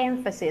changes the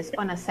emphasis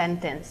on a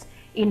sentence.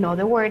 In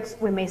other words,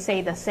 we may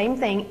say the same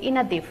thing in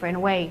a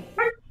different way.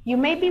 You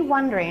may be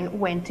wondering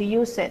when to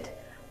use it.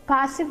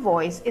 Passive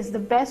voice is the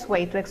best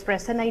way to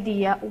express an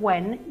idea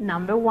when,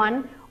 number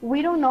 1,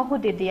 we don't know who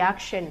did the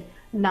action.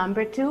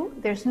 Number 2,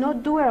 there's no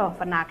doer of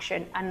an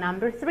action. And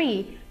number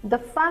 3, the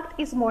fact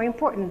is more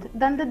important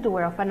than the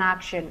doer of an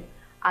action.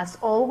 As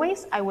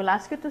always, I will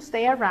ask you to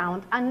stay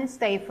around and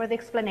stay for the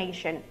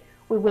explanation.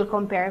 We will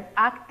compare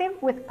active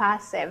with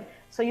passive,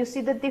 so you see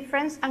the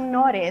difference and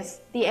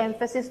notice the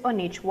emphasis on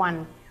each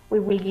one. We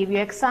will give you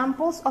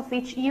examples of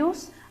each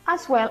use,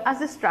 as well as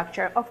the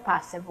structure of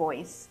passive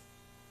voice.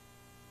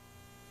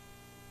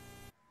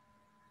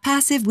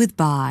 Passive with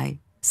by,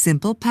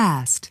 simple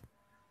past.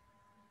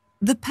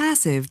 The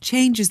passive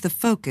changes the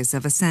focus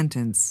of a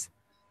sentence.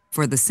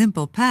 For the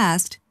simple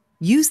past,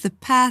 use the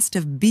past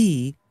of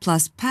be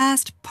plus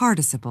past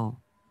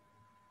participle.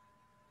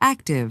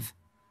 Active.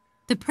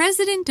 The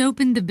president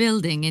opened the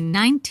building in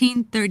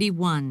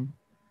 1931.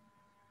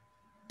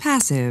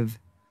 Passive.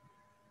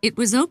 It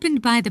was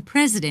opened by the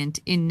president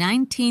in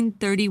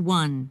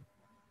 1931.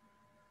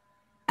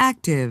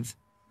 Active.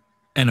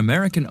 An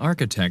American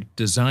architect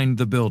designed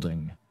the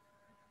building.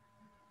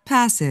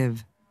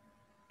 Passive.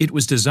 It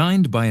was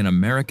designed by an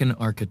American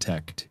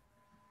architect.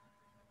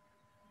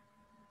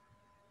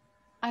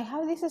 I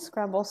have this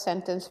scrambled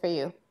sentence for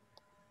you.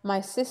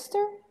 My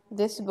sister,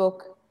 this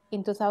book,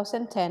 in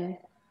 2010,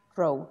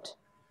 wrote.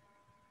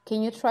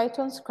 Can you try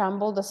to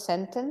unscramble the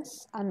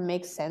sentence and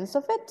make sense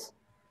of it?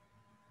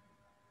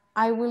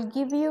 I will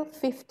give you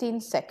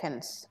 15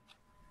 seconds.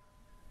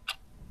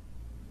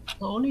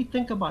 So only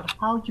think about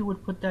how you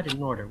would put that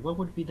in order. What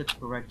would be the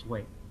correct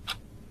way?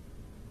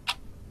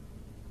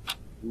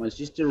 My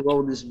sister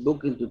wrote this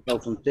book in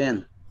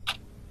 2010.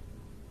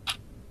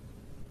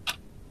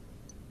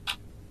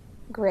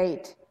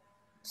 Great.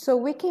 So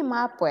we came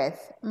up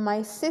with,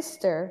 my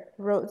sister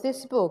wrote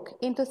this book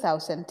in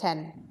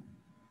 2010.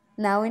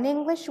 Now in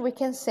English, we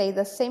can say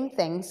the same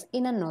things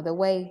in another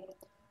way.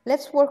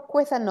 Let's work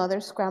with another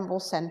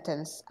scrambled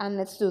sentence and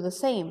let's do the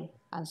same.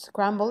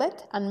 Unscramble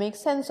it and make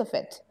sense of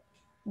it.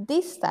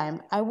 This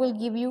time, I will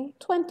give you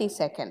 20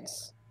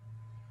 seconds.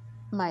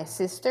 My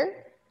sister,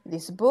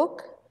 this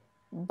book,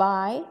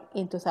 by,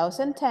 in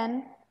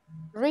 2010,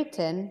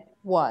 written,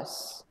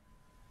 was.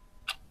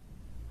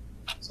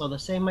 So the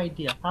same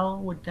idea. How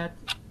would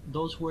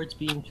those words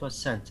be into a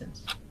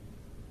sentence?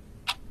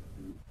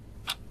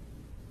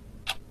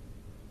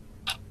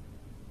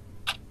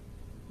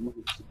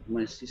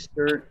 My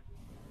sister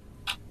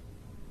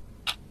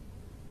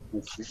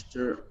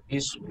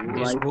This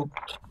write, book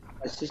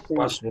my sister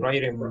was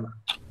written.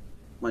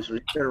 my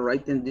sister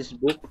writing this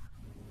book.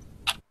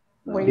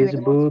 Were you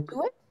able to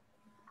do it?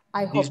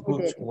 I This hope you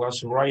book did.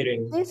 was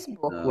written This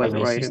book by was my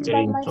written sister by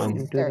in my 20.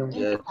 sister in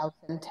Yes.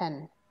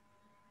 2010.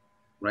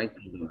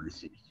 Writing by my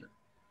sister.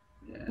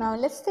 Yes. Now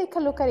let's take a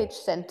look at each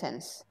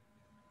sentence.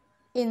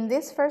 In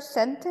this first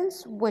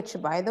sentence,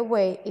 which by the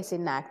way is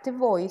in active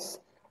voice,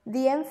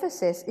 the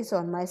emphasis is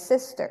on my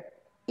sister.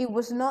 It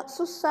was not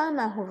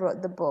Susanna who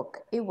wrote the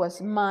book, it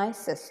was my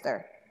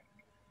sister.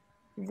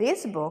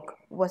 This book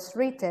was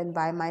written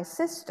by my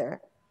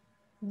sister.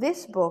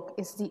 This book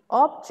is the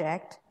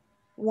object,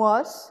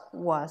 was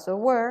or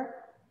were.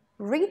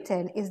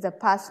 Written is the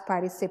past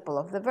participle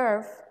of the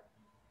verb.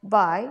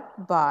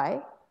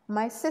 By,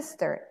 my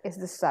sister is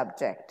the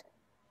subject.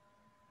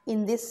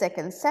 In this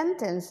second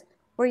sentence,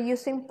 we're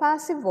using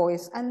passive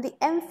voice and the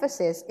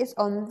emphasis is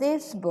on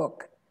this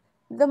book.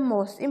 The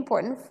most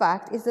important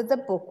fact is that the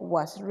book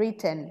was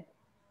written.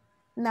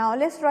 Now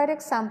let's write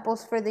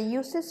examples for the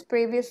uses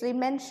previously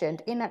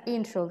mentioned in our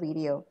intro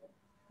video.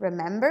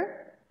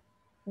 Remember?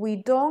 We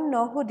don't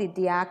know who did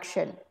the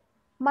action.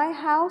 My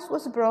house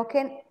was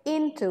broken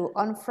into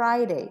on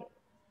Friday.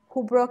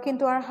 Who broke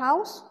into our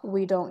house?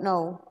 We don't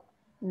know.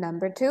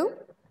 Number 2,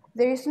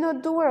 there is no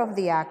doer of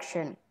the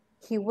action.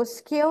 He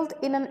was killed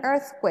in an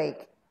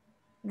earthquake.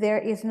 There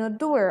is no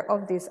doer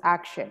of this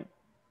action.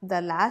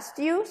 The last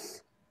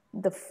use,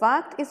 the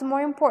fact is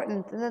more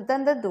important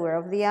than the doer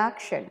of the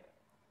action.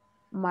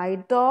 My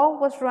dog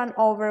was run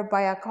over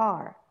by a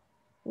car.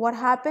 What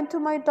happened to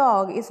my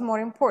dog is more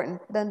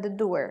important than the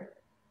doer.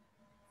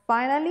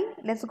 Finally,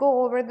 let's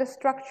go over the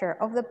structure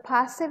of the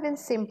passive and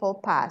simple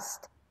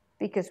past.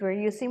 Because we're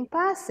using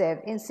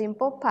passive in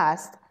simple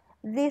past,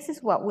 this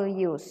is what we'll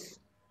use.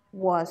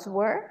 Was,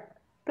 were,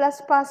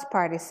 plus past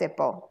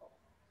participle.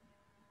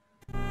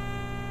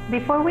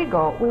 Before we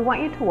go, we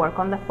want you to work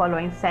on the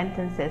following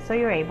sentences so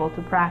you're able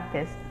to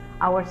practice.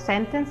 Our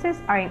sentences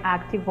are in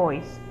active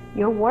voice.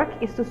 Your work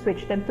is to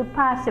switch them to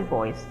passive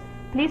voice.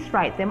 Please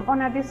write them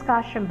on a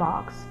discussion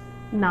box.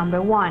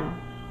 Number 1,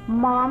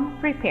 Mom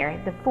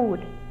prepared the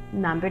food.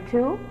 Number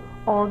 2,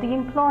 all the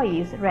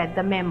employees read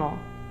the memo.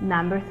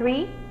 Number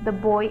 3, the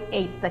boy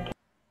ate the cake.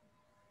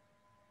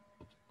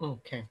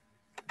 Okay.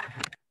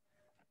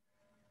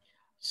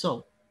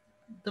 So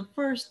the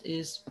first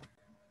is,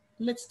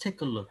 let's take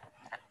a look.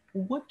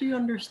 What do you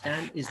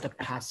understand is the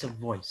passive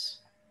voice?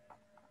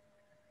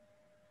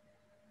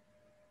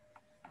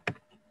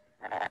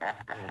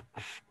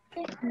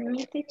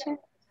 Me, teacher,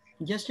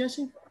 Yes,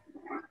 Jessie?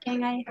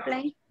 can I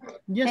explain?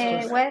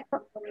 Yes,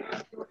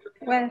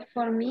 Well,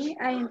 for me,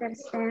 I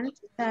understand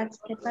that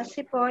the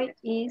passive voice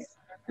is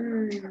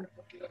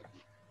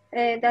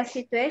the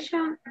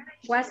situation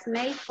was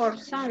made for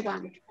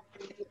someone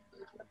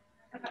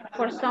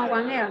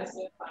else.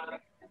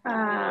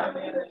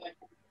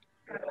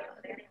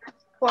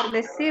 Por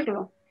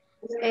decirlo,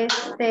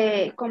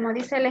 como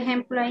dice el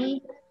ejemplo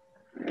ahí,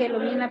 que lo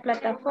vi en la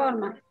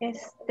plataforma,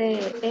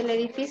 el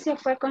edificio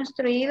fue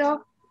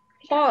construido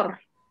por,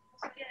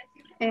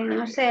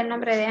 no sé, el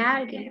nombre de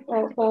alguien,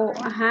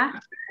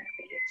 ajá,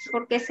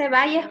 porque ese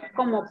valle es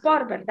como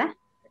por, ¿verdad?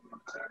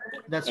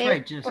 That's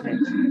right, Jessie.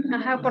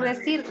 Por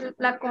decir,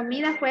 la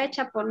comida fue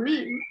hecha por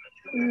mí.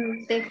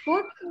 The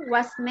food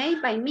was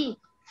made by me.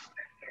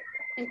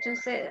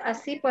 Entonces,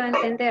 así puedo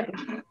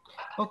entenderlo.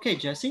 Okay,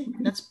 Jessie,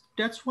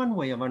 that's one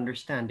way of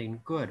understanding.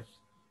 Good,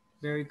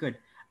 very good.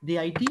 The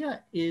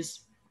idea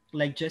is,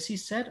 like Jessie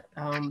said,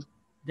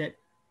 that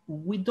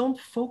we don't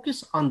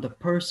focus on the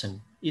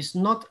person. It's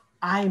not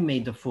I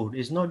made the food.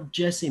 It's not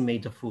Jessie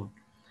made the food.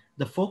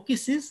 The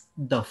focus is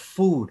the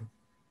food.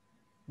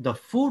 The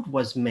food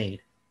was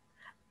made.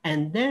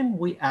 And then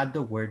we add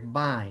the word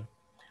by.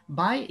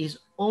 By is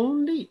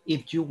only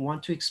if you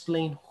want to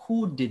explain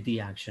who did the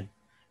action.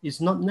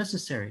 It's not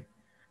necessary.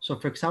 So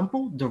for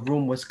example, the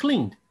room was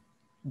cleaned.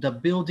 The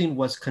building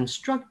was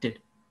constructed.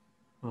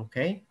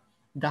 Okay.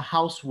 The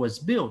house was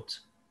built.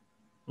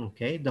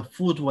 Okay. The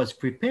food was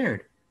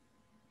prepared.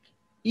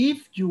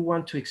 If you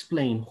want to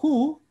explain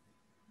who,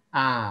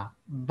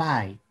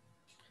 by.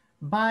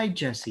 By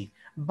Jessie.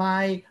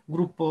 by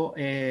Grupo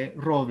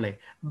Roble,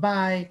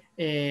 by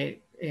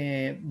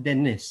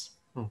Denise,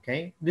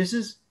 okay? This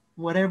is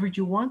whatever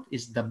you want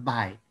is the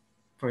by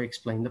for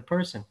explain the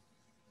person.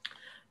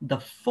 The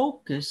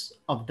focus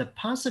of the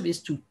passive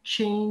is to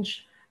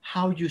change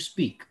how you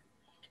speak.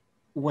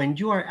 When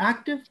you are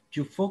active,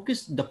 you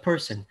focus the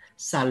person.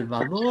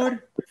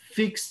 Salvador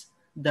fixed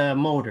the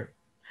motor.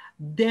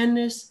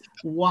 Dennis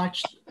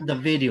watched the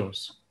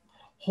videos.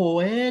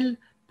 Joel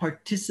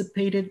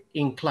participated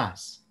in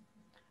class.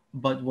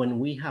 But when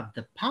we have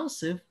the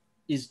passive,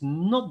 is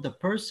not the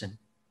person,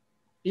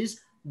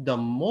 is the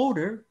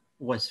motor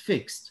was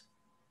fixed.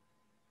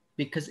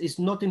 Because it's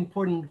not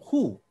important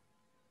who.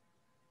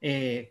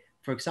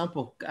 For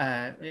example,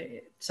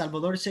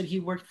 Salvador said he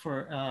worked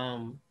for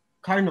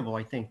Carnival,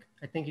 I think.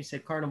 I think he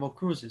said Carnival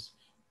Cruises.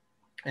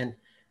 And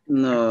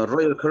no,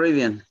 Royal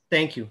Caribbean.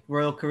 Thank you,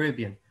 Royal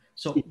Caribbean.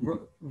 So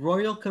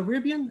Royal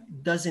Caribbean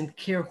doesn't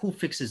care who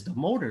fixes the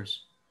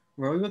motors.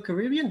 Royal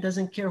Caribbean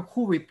doesn't care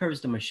who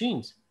repairs the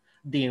machines.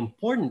 The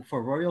important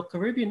for Royal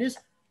Caribbean is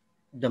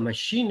the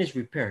machine is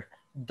repaired.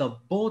 The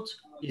boat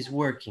is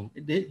working.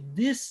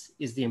 This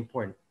is the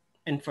important.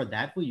 And for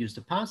that, we use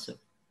the passive.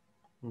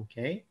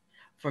 Okay.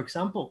 For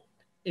example,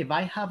 if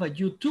I have a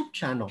YouTube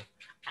channel,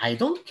 I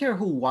don't care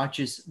who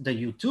watches the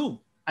YouTube.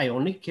 I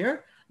only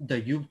care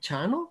the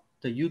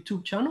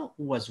YouTube channel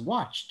was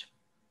watched.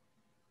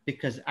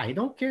 Because I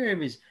don't care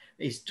if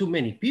it's too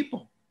many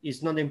people.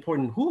 It's not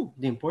important who.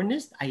 The important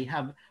is I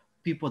have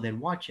people that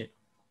watch it.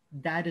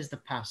 That is the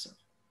passive.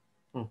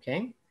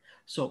 Okay.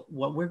 So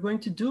what we're going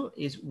to do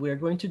is we're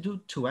going to do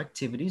 2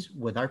 activities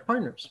with our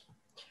partners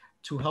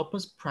to help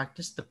us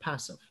practice the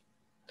passive.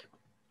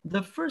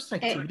 The first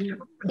activity,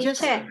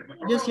 yes.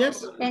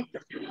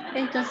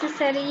 Entonces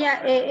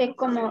sería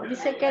como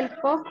dice que el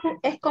focus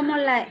es como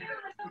la,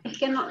 es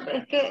que no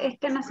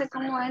sé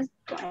cómo es,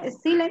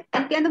 sí le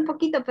entiendo un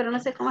poquito, pero no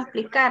sé cómo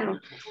explicarlo,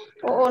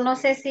 o no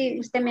sé si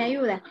usted me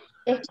ayuda.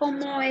 Es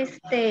como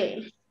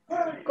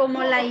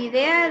como la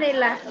idea de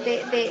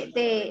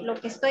lo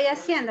que estoy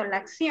haciendo, la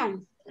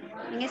acción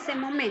en ese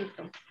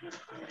momento.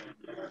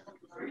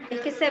 Es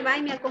que se va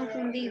y me ha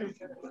confundido.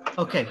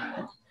 Okay,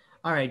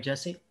 all right,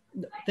 Jesse.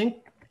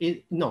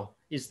 No,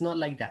 it's not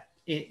like that.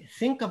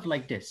 Think of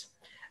like this.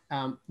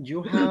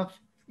 You have,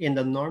 in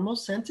the normal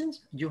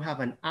sentence, you have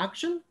an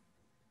action,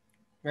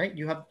 right?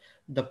 You have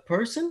the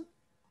person,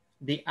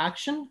 the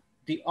action,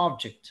 the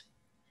object.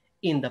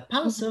 In the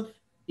passive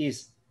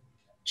is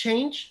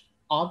change,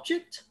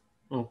 object,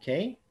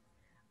 okay?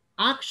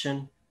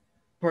 Action,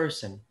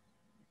 person.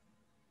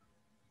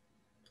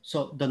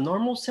 So the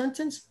normal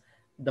sentence,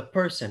 the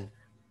person,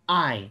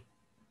 I,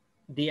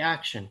 the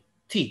action,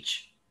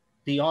 teach,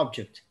 the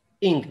object,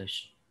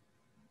 English.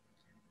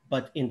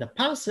 But in the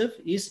passive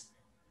is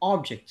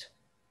object,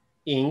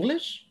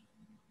 English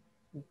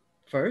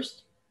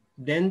first,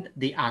 then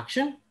the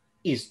action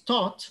is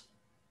taught,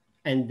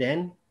 and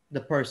then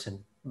the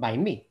person, by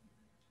me.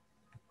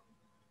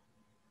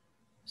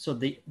 So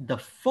the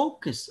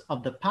focus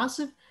of the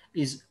passive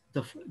is,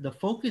 the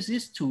focus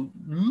is to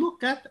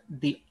look at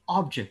the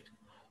object,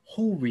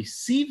 who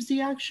receives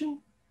the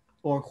action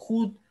or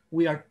who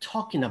we are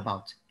talking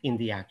about in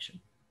the action.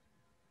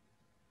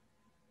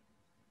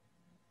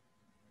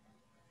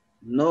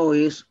 No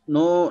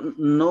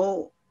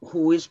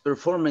who is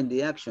performing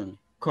the action.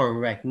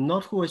 Correct,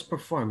 not who is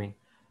performing.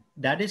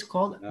 That is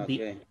called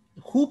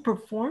who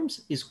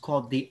performs is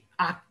called the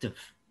active,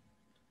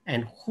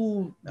 and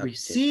who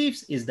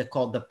receives is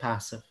called the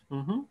passive.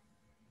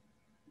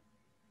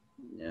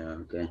 Yeah,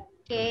 okay.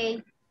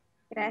 Okay,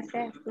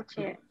 gracias,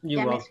 teacher.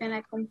 Ya me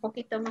suena un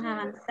poquito más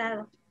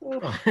avanzado.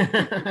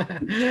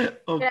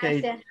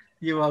 Okay, gracias.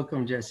 You're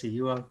welcome, Jesse,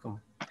 you're welcome.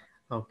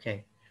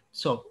 Okay,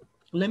 so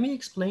let me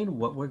explain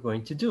what we're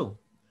going to do.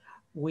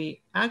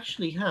 We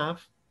actually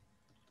have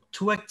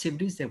 2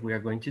 activities that we are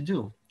going to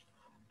do.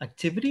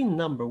 Activity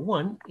number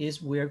 1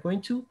 is we are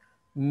going to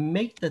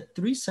make the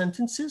 3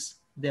 sentences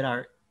that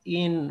are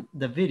in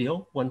the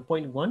video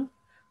 1.1.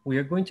 We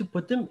are going to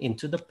put them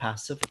into the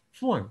passive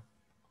form.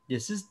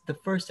 This is the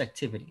first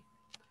activity.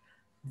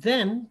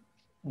 Then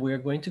we are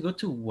going to go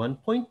to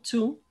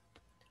 1.2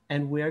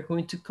 and we are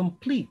going to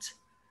complete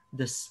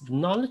this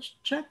knowledge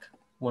check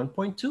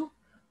 1.2.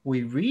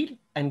 We read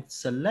and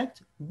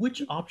select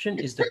which option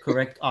is the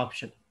correct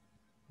option.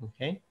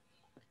 Okay.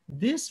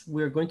 This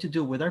we're going to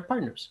do with our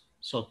partners.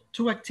 So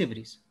 2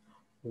 activities.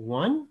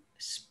 1,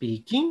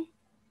 speaking,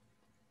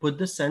 put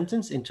the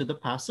sentence into the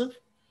passive.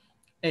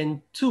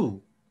 And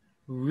 2,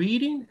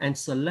 reading and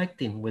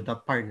selecting with our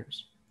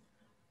partners.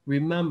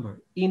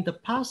 Remember, in the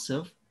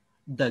passive,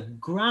 the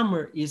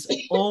grammar is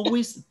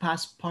always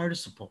past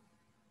participle.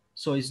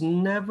 So it's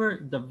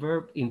never the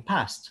verb in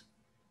past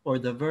or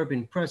the verb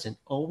in present.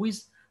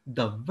 Always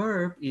the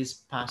verb is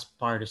past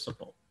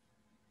participle.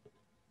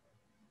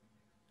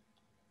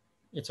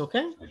 It's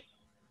okay?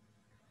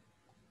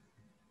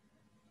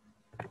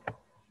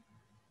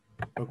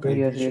 Okay,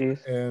 yes, it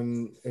is.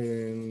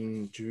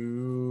 And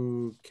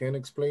you can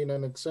explain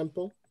an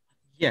example?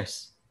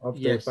 Yes. Of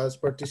the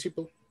past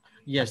participle?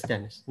 Yes,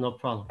 Dennis, no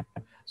problem.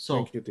 So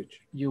thank you,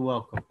 teacher. You're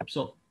welcome.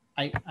 So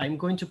I'm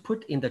going to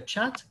put in the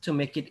chat to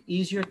make it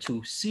easier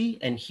to see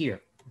and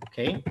hear.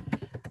 Okay.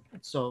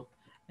 So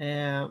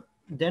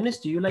Dennis,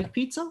 do you like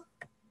pizza?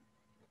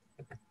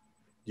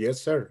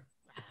 Yes, sir.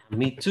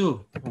 Me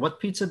too.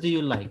 What pizza do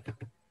you like?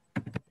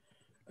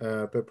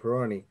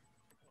 Pepperoni.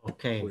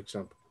 Okay. For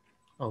example.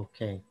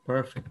 Okay,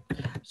 perfect.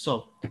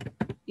 So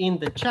in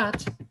the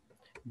chat,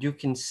 you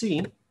can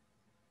see,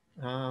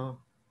 oh,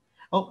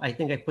 I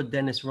think I put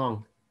Dennis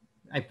wrong.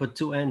 I put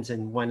 2 N's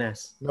and 1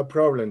 S. No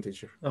problem,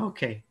 teacher.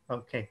 Okay,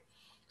 okay.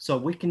 So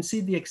we can see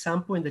the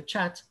example in the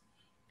chat.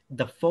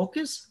 The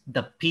focus,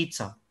 the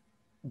pizza.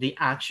 The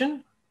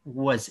action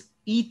was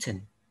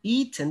eaten.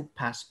 Eaten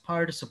past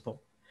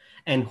participle.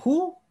 And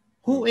who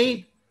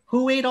ate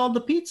all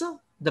the pizza?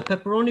 The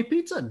pepperoni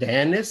pizza?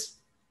 Dennis.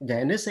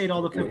 Dennis ate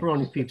all the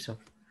pepperoni pizza.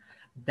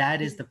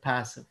 That is the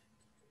passive.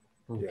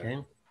 Okay.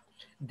 Yeah.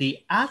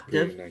 The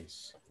active,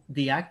 nice.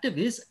 The active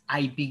is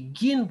I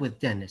begin with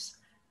Dennis.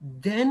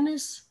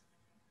 Dennis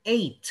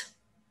ate,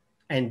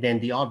 and then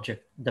the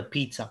object, the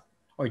pizza,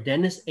 or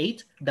Dennis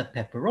ate the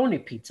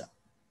pepperoni pizza.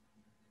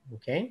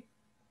 Okay.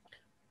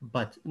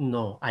 But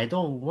no, I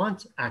don't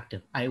want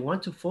active. I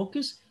want to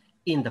focus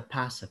in the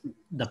passive,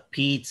 the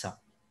pizza,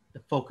 the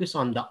focus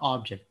on the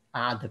object.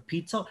 The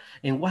pizza.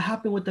 And what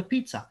happened with the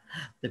pizza?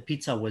 The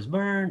pizza was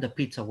burned, the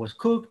pizza was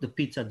cooked, the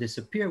pizza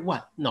disappeared.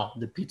 What? No,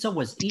 the pizza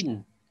was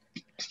eaten.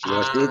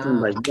 Was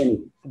eaten by Dennis.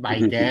 By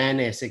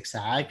Dennis,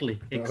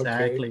 exactly.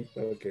 Exactly.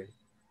 Okay.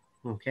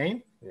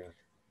 Okay. Yeah.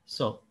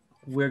 So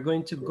we're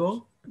going to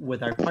go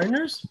with our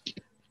partners,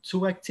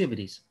 2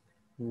 activities.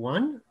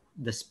 1,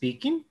 the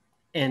speaking,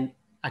 and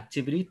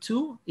activity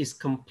 2 is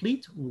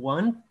complete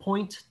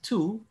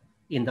 1.2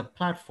 in the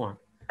platform.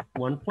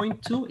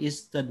 1.2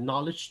 is the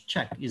knowledge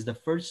check, is the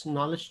first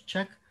knowledge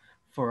check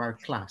for our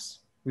class.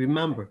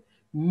 Remember,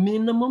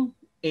 minimum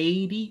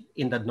 80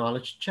 in the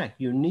knowledge check.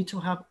 You need to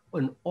have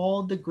on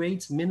all the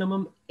grades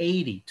minimum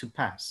 80 to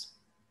pass.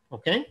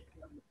 Okay?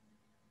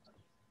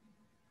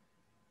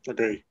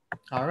 Okay.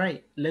 All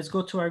right, let's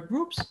go to our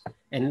groups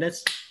and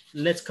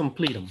let's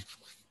complete them.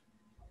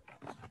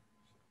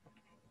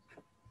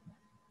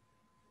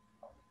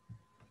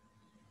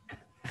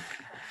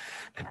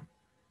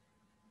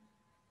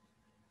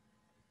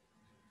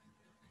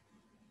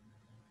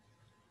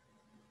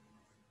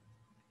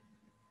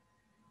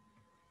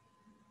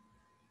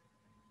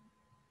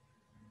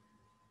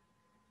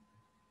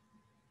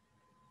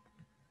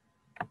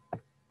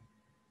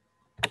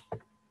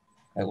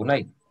 Good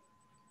night.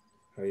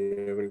 Hi,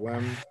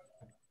 everyone.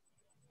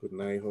 Good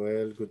night,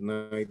 Joel. Good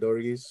night,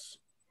 Doris.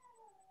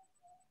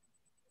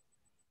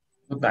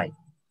 Good night.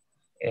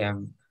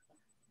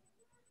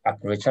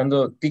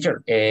 Aprovechando,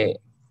 teacher.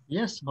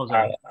 Yes,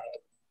 Jose.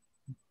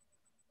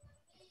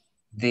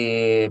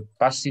 The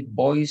passive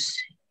voice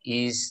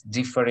is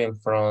different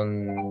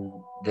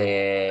from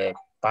the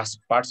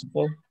past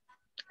participle,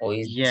 or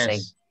is the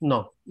same?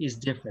 No, it's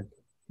different.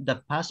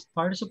 The past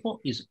participle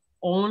is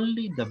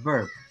only the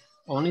verb,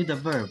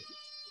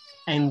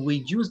 and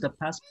we use the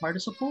past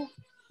participle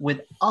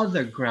with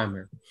other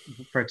grammar.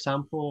 For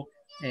example,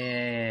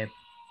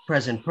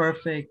 present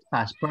perfect,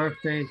 past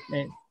perfect,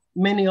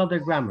 many other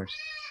grammars.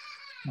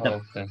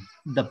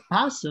 The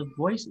passive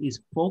voice is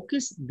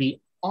focus the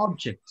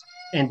object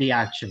and the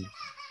action.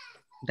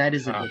 That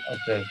is it.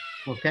 Okay.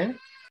 Okay.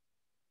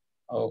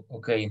 Oh,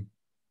 okay.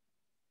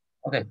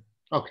 Okay.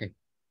 Okay.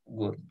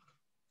 Good.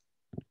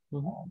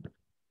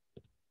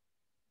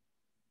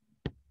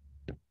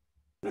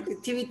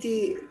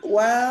 Activity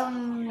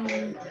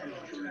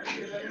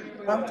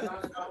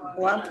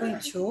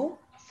 1.2.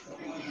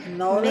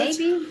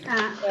 Maybe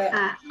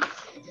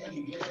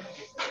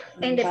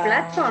in the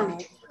platform.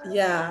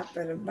 Yeah,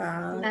 but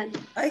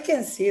I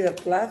can see the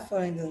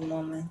platform in the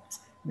moment.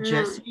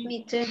 Jessie, no,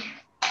 me too.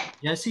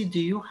 Jessie,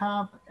 do you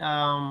have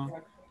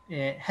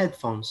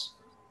headphones?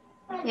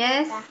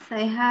 Yes,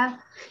 I have.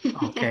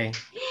 Okay,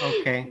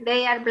 okay.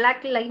 They are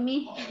black like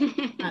me.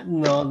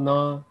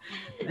 No,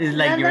 it's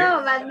like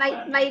but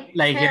my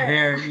like hair. your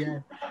hair.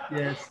 Yeah,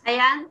 yes. I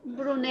am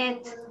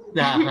brunette.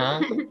 Yo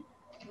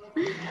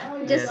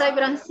Yes. soy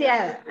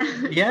bronceada.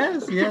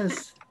 Yes.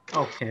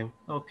 Okay.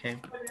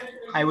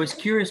 I was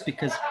curious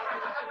because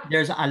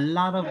there's a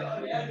lot of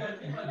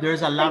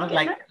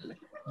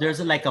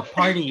like a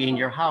party in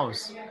your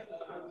house.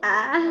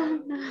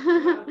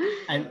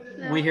 And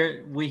we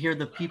hear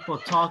the people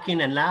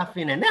talking and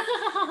laughing and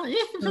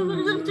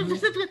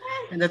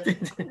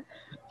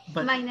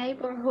but my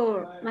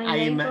neighborhood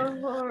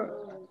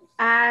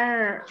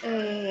are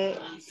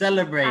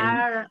celebrating.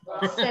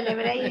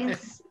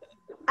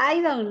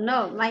 I don't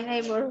know. My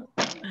neighbor,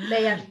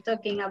 they are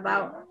talking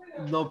about.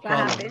 No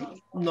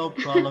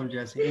problem,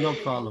 Jessie. No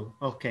problem.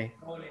 Okay.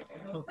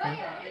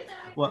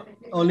 Well,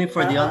 only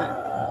for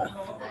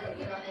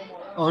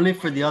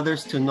the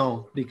others to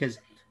know, because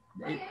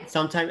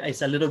sometimes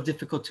it's a little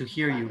difficult to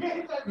hear you.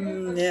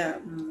 Yeah.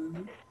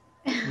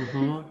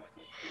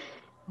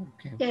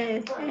 Okay.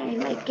 Yes, in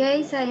my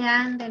case, I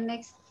am the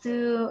next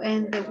to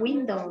in the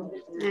window.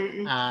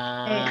 And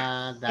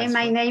That's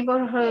my what.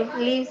 neighborhood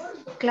lives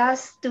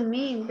close to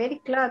me, very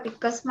close,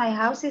 because my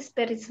house is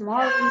very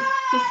small.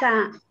 It's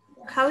a,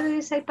 how do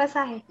you say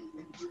pasaje?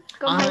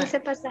 ¿Cómo Uh, dice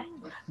pasaje?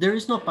 there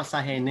is no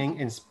pasaje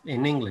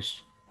in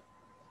English.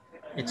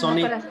 It's No,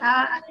 only it's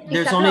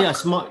there's a only a block.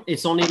 small.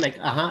 It's only like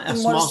a Small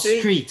small street.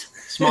 street.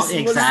 Small Small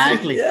street,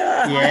 exactly.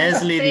 yeah.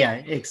 Yes,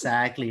 Lydia.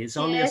 Exactly. It's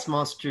only a Yes,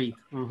 small street.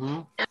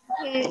 Mm-hmm.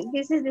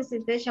 this is the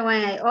situation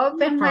when I No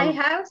open my problem.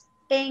 house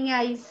and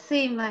I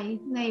see my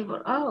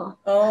neighbor. Oh,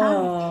 hi.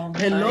 Oh my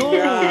Hello.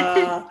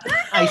 God.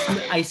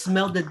 I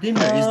smell the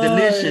dinner. It's Oh,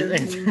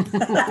 delicious.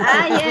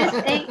 Yes,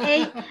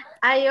 and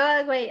I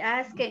always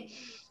ask,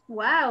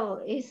 wow,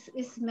 it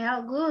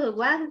smell good.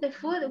 What's the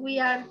food we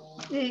are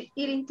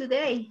eating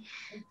today?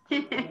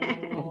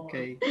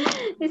 Okay.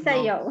 It's a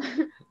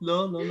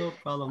No, yo. no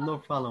problem. No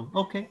problem.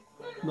 Okay.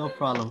 No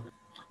problem.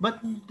 But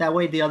that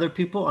way the other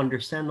people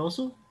understand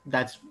also.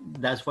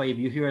 That's why if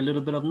you hear a little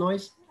bit of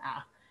noise,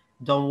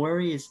 don't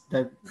worry. It's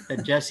the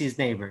Jesse's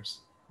neighbors.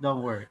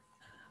 Don't worry.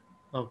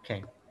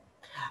 Okay.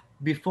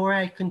 Before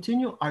I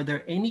continue, are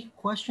there any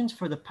questions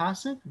for the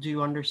passive? Do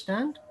you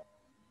understand?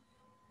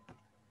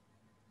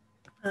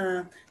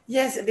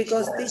 yes,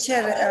 because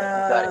teacher,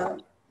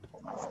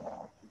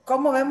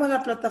 ¿cómo vemos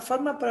la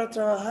plataforma para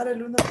trabajar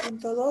el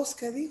 1.2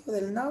 que dijo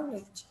del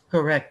knowledge?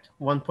 Correct.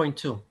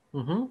 1.2.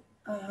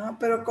 Ajá,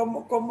 pero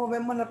 ¿cómo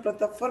vemos la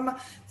plataforma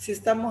si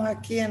estamos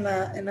aquí en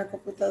la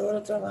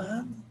computadora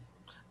trabajando?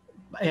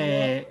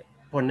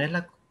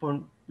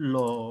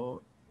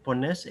 Lo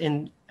pones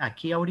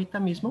aquí ahorita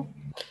mismo,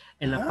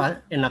 en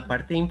la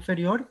parte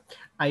inferior,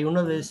 hay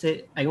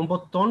un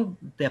botón,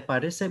 te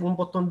aparece un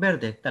botón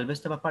verde, tal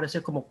vez te va a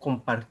aparecer como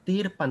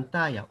compartir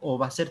pantalla, o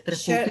va a ser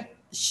tres puntos.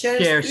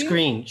 Share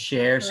screen,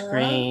 share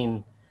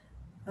screen.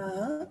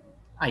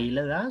 Ahí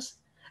le das,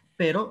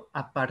 pero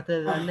aparte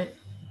de darle,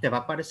 te va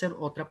a aparecer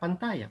otra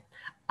pantalla.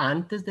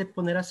 Antes de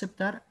poner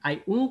aceptar,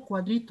 hay un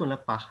cuadrito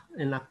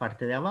en la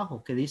parte de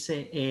abajo que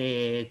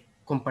dice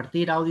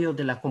compartir audio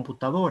de la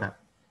computadora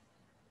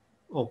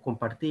o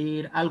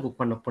compartir algo.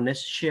 Cuando pones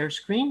share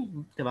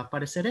screen, te va a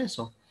aparecer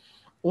eso.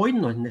 Hoy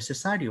no es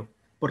necesario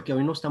porque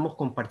hoy no estamos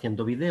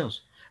compartiendo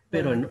videos,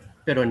 pero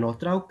en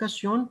otra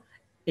ocasión,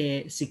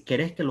 si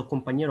quieres que los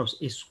compañeros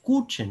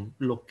escuchen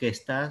lo que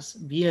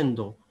estás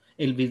viendo,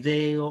 el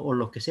video o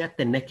lo que sea,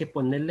 tenés que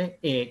ponerle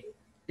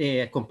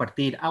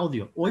compartir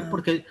audio. Hoy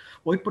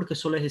porque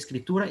solo es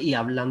escritura y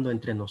hablando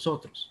entre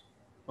nosotros.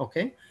 ¿Ok?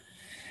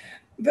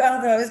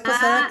 La vez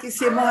pasada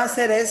quisimos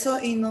hacer eso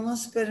y no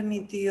nos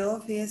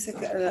permitió, fíjense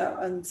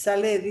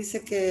que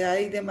dice que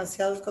hay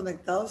demasiados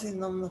conectados y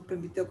no nos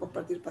permitió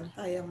compartir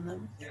pantalla una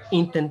vez.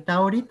 Intenta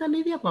ahorita,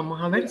 Lidia, vamos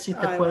a ver si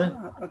te puede.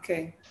 Ok.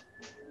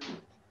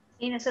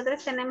 Y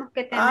nosotros tenemos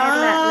que tener la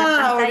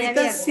pantalla ahorita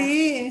abierta.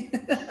 Sí.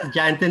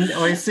 Ya entendí,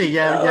 hoy sí,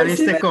 ya Hoy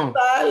viste sí cómo.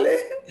 Sale.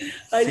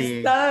 Ahí Sí.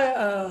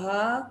 está,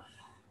 ajá.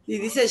 Y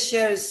dice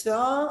share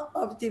song,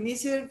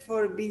 optimizer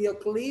for video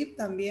clip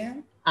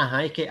también.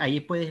 Ajá, es que ahí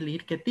puedes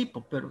elegir qué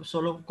tipo, pero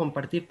solo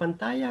compartir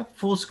pantalla,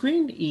 full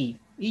screen y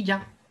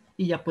ya.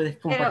 Y ya puedes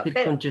compartir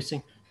con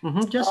Jesse.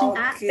 Jesse.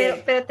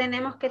 Pero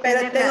tenemos que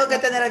tener. Pero tengo que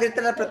tener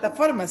abierta la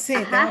plataforma, sí,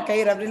 tengo que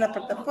ir a abrir la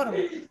plataforma.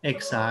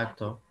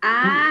 Exacto.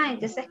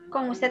 Entonces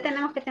con usted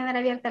tenemos que tener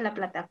abierta la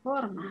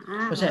plataforma.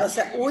 O sea,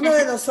 uno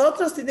de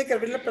nosotros tiene que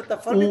abrir la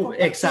plataforma y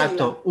compartirla.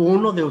 Exacto,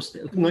 uno de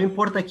ustedes, no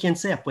importa quién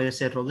sea, puede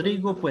ser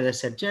Rodrigo, puede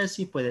ser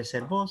Jesse, puede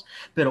ser vos,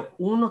 pero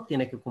uno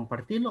tiene que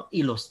compartirlo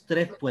y los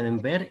tres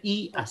pueden ver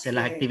y hacer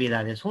las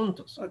actividades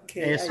juntos. Ok,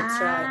 Eso.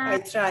 I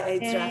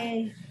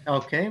try.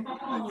 Ok.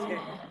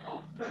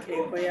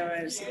 Ok, voy a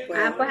ver si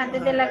puedo. Pues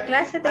antes de la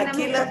clase tenemos,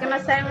 porque no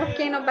sabemos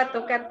quién nos va a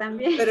tocar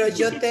también. Pero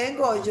yo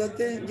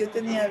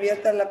tenía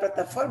abierta la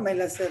plataforma y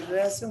la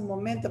cerré hace un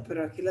momento,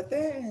 pero aquí la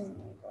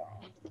tengo.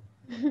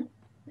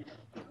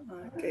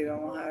 Ok,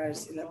 vamos a ver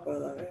si la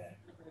puedo ver.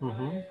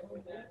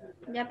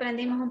 Ya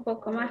aprendimos un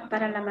poco más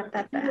para la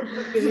matata.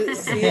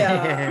 Sí,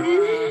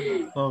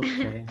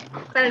 okay.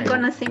 Para el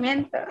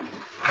conocimiento.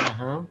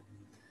 Ajá.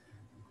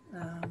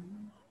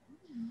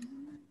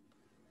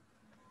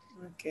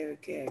 Ok,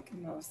 aquí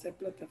no está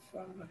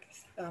plataforma, aquí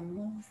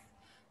estamos.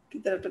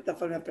 Quita la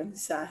plataforma de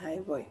aprendizaje, ahí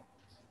voy.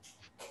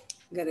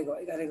 Gotta go.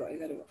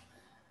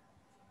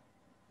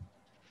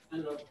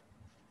 Hello.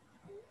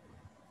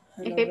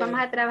 Ok, vamos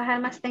a trabajar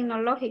más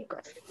tecnológicos.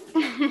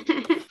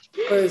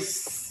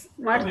 Pues.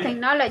 More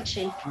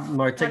technology.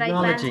 More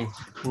technology.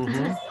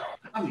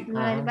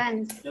 More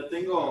advanced. Yo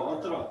tengo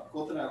otra,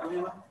 ¿cómo se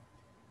llama?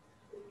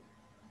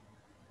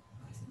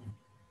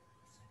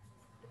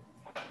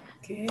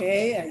 Ok,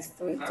 ahí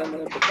estoy entrando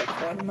en la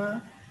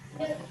plataforma.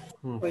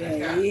 Voy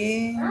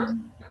ahí.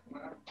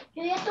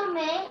 Yo ya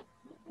tomé.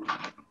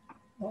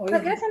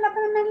 Regresa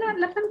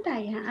la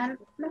pantalla.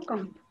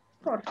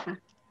 Porfa.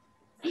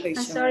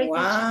 Section sorry,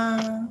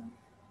 1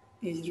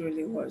 is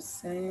really worth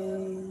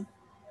saying.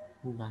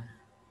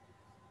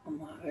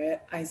 Vamos a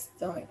ver, ahí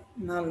estoy.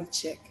 Now let's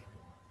check.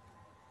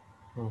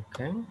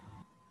 Ok.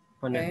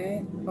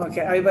 Ok,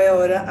 ahí voy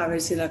ahora a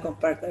ver si la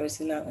comparto, a ver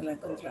si la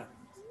encontramos.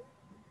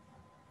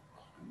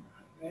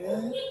 A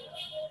ver.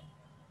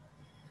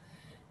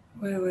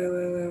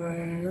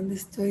 Bueno, ¿dónde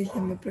estoy?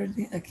 Ya me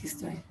perdí. Aquí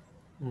estoy.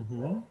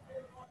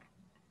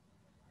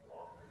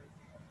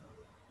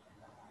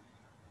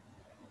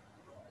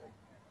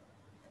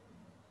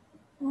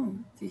 Oh,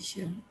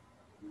 teacher.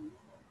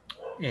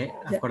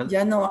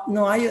 Ya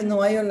no hay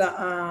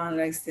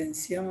la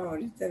extensión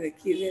ahorita de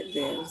aquí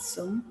del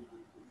Zoom.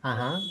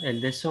 Ajá,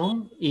 el de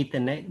Zoom, y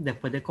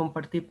después de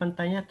compartir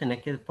pantalla,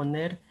 tenés que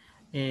poner,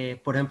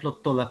 por ejemplo,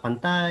 toda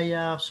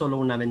pantalla, solo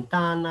una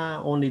ventana,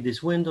 only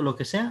this window, lo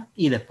que sea,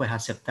 y después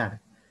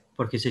aceptar.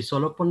 Porque si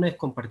solo pones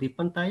compartir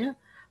pantalla,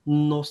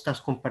 no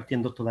estás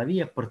compartiendo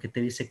todavía, porque te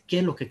dice qué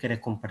es lo que quieres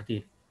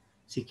compartir.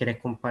 Si quieres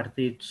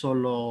compartir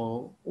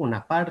solo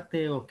una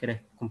parte o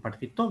quieres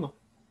compartir todo.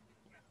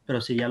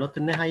 Pero si ya lo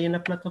tenés ahí en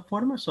la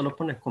plataforma, solo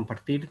pones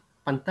compartir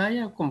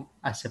pantalla,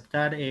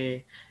 aceptar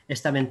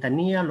esta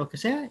ventanilla, lo que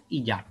sea,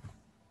 y ya.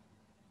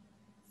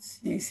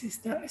 Sí,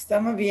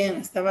 estaba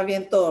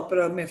bien todo,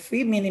 pero me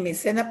fui,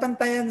 minimicé la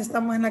pantalla donde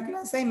estamos en la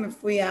clase y me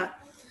fui a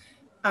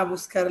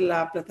buscar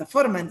la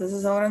plataforma.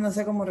 Entonces ahora no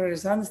sé cómo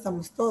regresar donde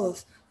estamos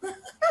todos.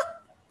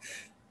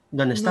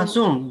 Donde está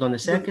Zoom, donde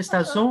sea que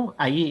está Zoom,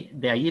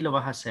 de ahí lo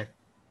vas a hacer.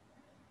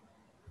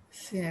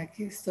 Sí,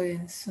 aquí estoy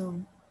en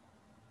Zoom.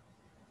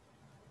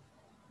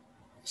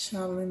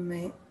 Shall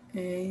make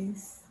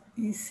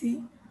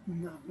easy?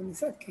 No, ¿dónde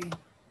es aquí?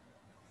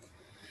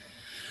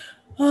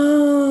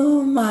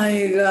 Oh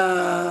my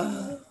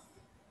God.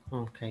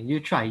 Okay, you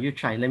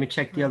try. Let me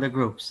check the other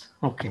groups.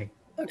 Okay.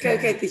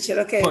 Okay, teacher.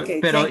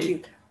 Okay. Pero Thank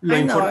you.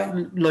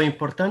 lo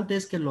importante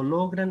es que lo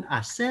logran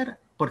hacer,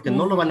 porque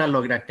no lo van a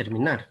lograr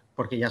terminar,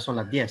 porque ya son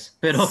las 10.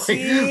 Pero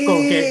sí.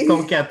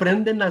 con que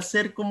aprenden a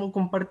hacer cómo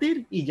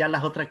compartir, y ya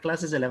las otras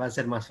clases se les va a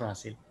hacer más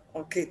fácil.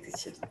 Okay,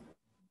 teacher.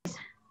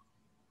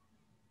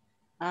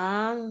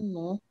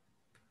 No.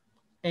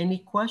 Any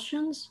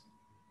questions?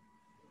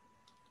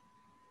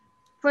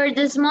 For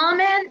this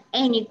moment,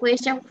 any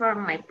question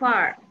from my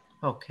part?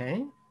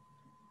 Okay.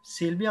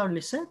 Sylvia or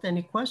Lisette,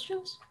 any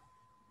questions?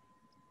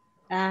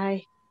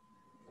 I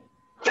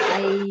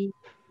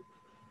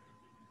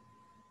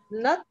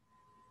not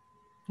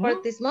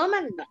for this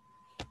moment. Not.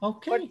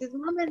 Okay. For this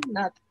moment,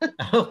 not.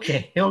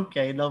 Okay,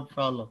 no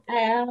problem. I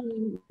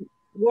am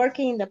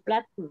working in the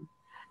platform.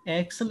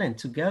 Excellent.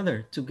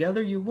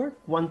 Together you work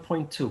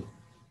 1.2.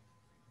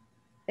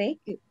 Thank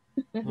you.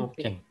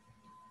 Okay.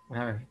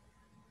 All right.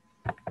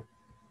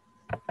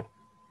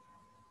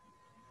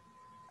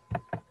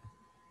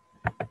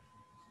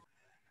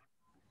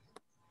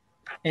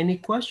 Any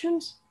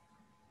questions?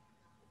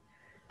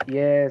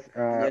 Yes,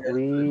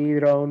 we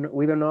don't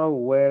know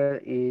where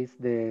is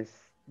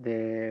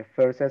the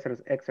first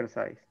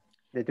exercise,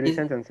 the three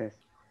sentences.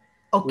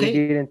 Okay.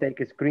 We didn't take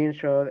a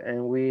screenshot,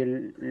 and we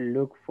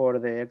look for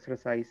the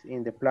exercise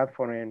in the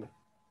platform, and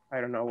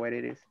I don't know where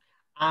it is.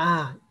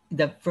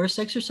 The first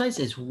exercise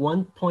is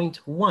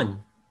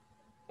 1.1.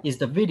 Is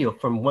the video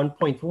from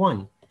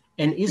 1.1,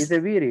 and is the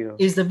video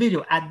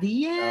at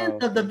the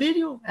end of the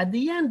video, at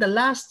the end, the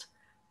last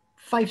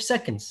 5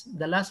 seconds.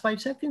 The last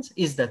 5 seconds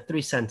is the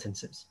 3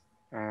 sentences.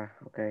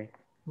 Okay.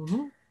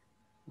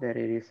 There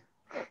it is.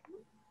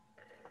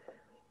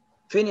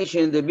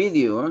 Finishing the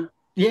video, huh?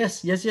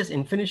 Yes.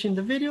 In finishing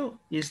the video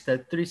is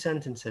the 3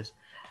 sentences.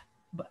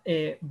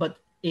 But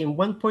in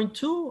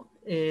 1.2,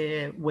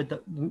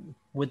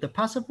 with the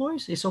passive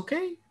voice, it's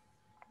okay?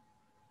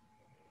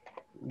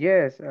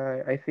 Yes,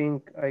 I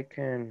think I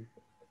can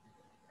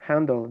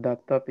handle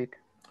that topic.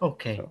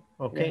 Okay, so,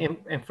 okay. Yeah.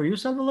 And for you,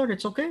 Salvador,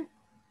 it's okay?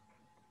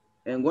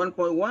 And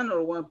 1.1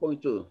 or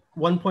 1.2?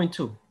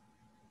 1.2.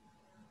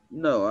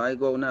 No, I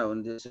go now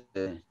on this.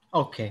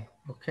 Okay.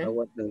 I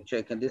want to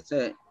check and this.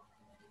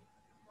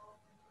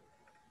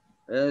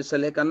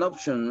 Select an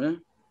option. Eh?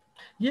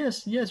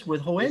 Yes.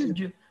 With Joel,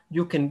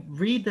 you can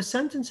read the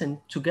sentence, and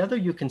together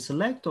you can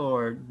select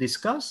or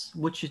discuss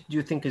which do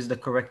you think is the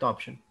correct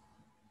option.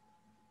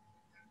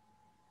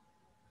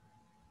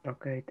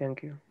 Okay,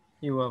 thank you.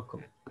 You're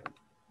welcome.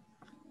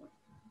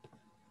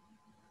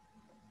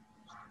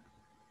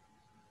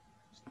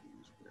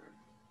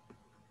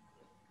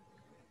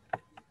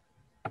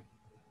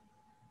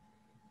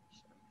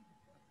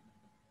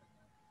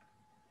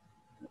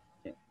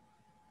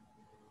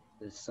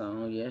 The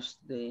sound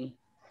yesterday.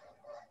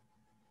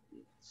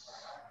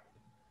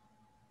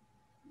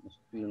 It's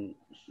still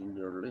in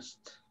your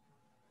list.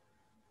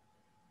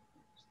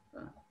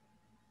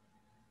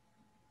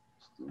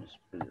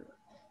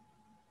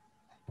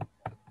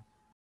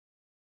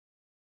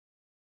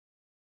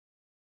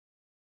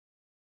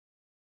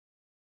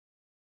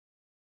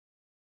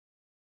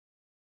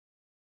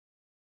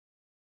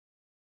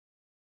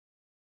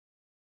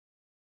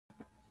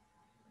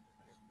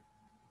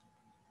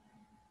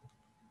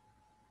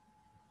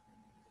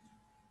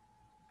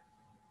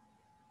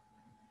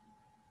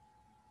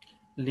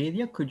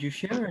 Lydia, could you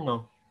share or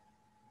no?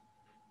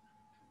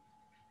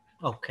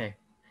 Okay.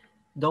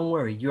 Don't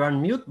worry, you're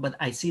on mute, but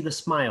I see the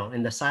smile,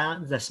 and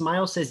the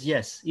smile says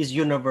yes, is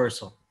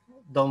universal.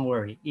 Don't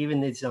worry,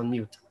 even it's on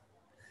mute.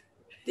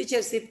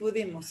 Teacher, sí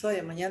pudimos.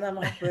 Oye, mañana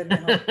vamos a poder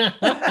mejor.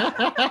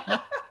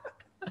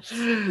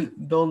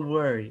 Don't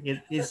worry,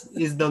 it's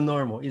the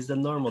normal. It's the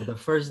normal. The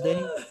first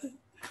day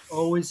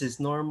always is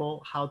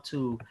normal. How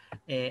to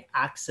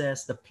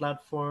access the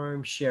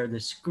platform, share the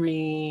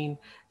screen,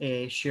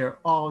 share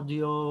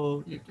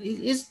audio.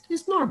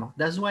 It's normal.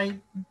 That's why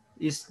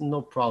it's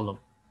no problem.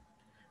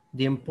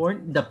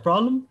 The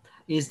problem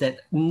is that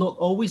not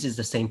always is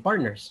the same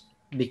partners,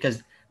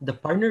 because the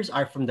partners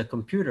are from the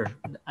computer.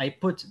 I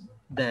put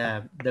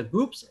the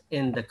groups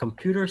in the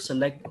computer,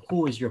 select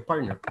who is your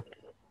partner.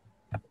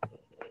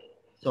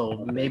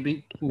 So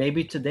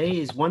maybe today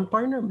is one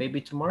partner,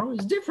 maybe tomorrow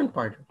is different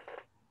partner.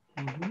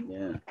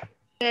 Yeah.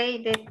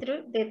 Okay, the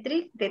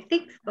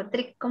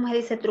trick, ¿cómo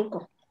se dice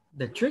truco?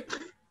 The trick?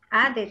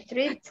 The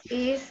trick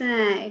is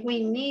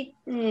we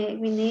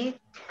need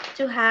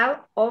to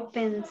have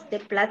opens the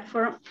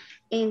platform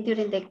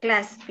during the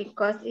class,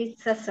 because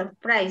it's a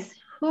surprise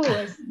who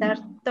start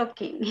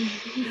talking.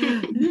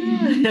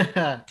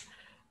 Yeah.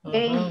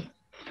 Okay.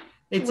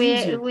 It's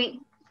easier. We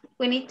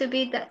need to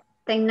be the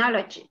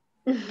technology.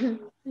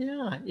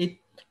 Yeah,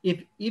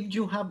 if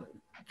you have,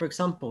 for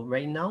example,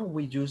 right now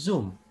we use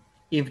Zoom.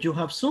 If you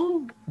have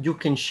Zoom, you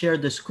can share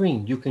the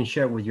screen. You can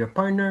share with your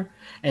partner,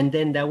 and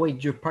then that way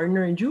your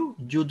partner and you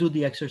do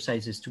the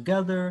exercises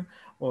together,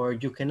 or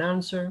you can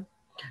answer.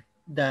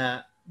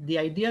 The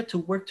idea to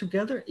work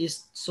together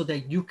is so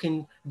that you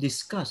can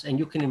discuss and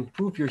you can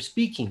improve your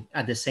speaking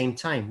at the same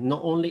time.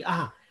 Not only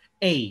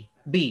A,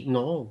 B.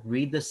 No,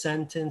 read the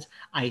sentence.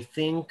 I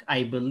think,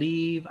 I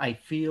believe, I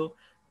feel,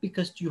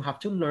 because you have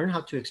to learn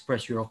how to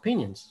express your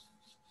opinions.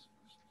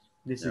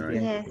 This is the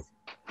idea. Yes.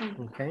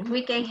 Okay.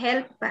 We can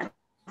help, but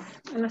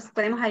nos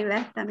podemos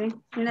ayudar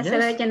también. Una se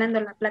va Yes.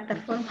 llenando la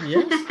plataforma.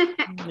 Yes.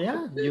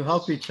 Yeah, you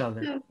help each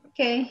other.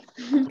 Okay.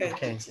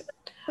 Okay.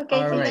 Okay,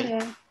 All right.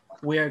 teacher.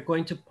 We are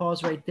going to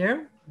pause right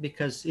there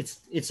because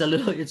it's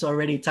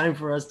already time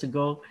for us to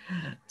go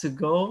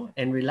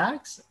and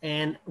relax,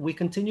 and we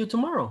continue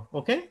tomorrow.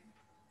 Okay.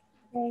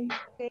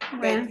 Okay.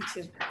 Bye,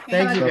 teacher.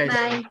 Thank you, guys.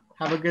 Bye.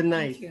 Have a good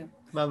night. Thank you.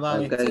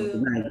 Bye-bye. Okay,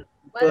 good night.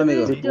 What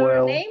is Sleep your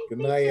well. name, Good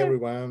night, teacher?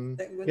 everyone.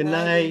 Good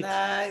night.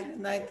 night. Good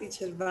night,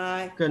 teacher.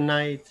 Bye. Good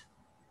night.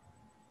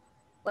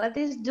 What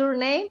is your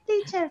name,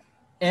 teacher?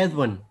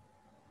 Edwin.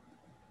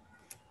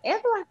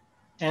 Edward.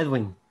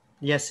 Edwin.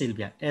 Yes,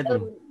 Sylvia.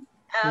 Edwin.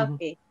 Mhm.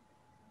 Okay.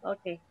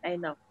 Okay, I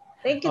know.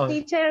 Thank you, Oh,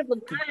 teacher.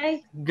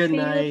 Goodbye. Good See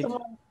you night.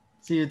 tomorrow.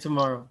 See you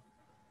tomorrow.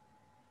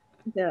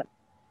 Yeah.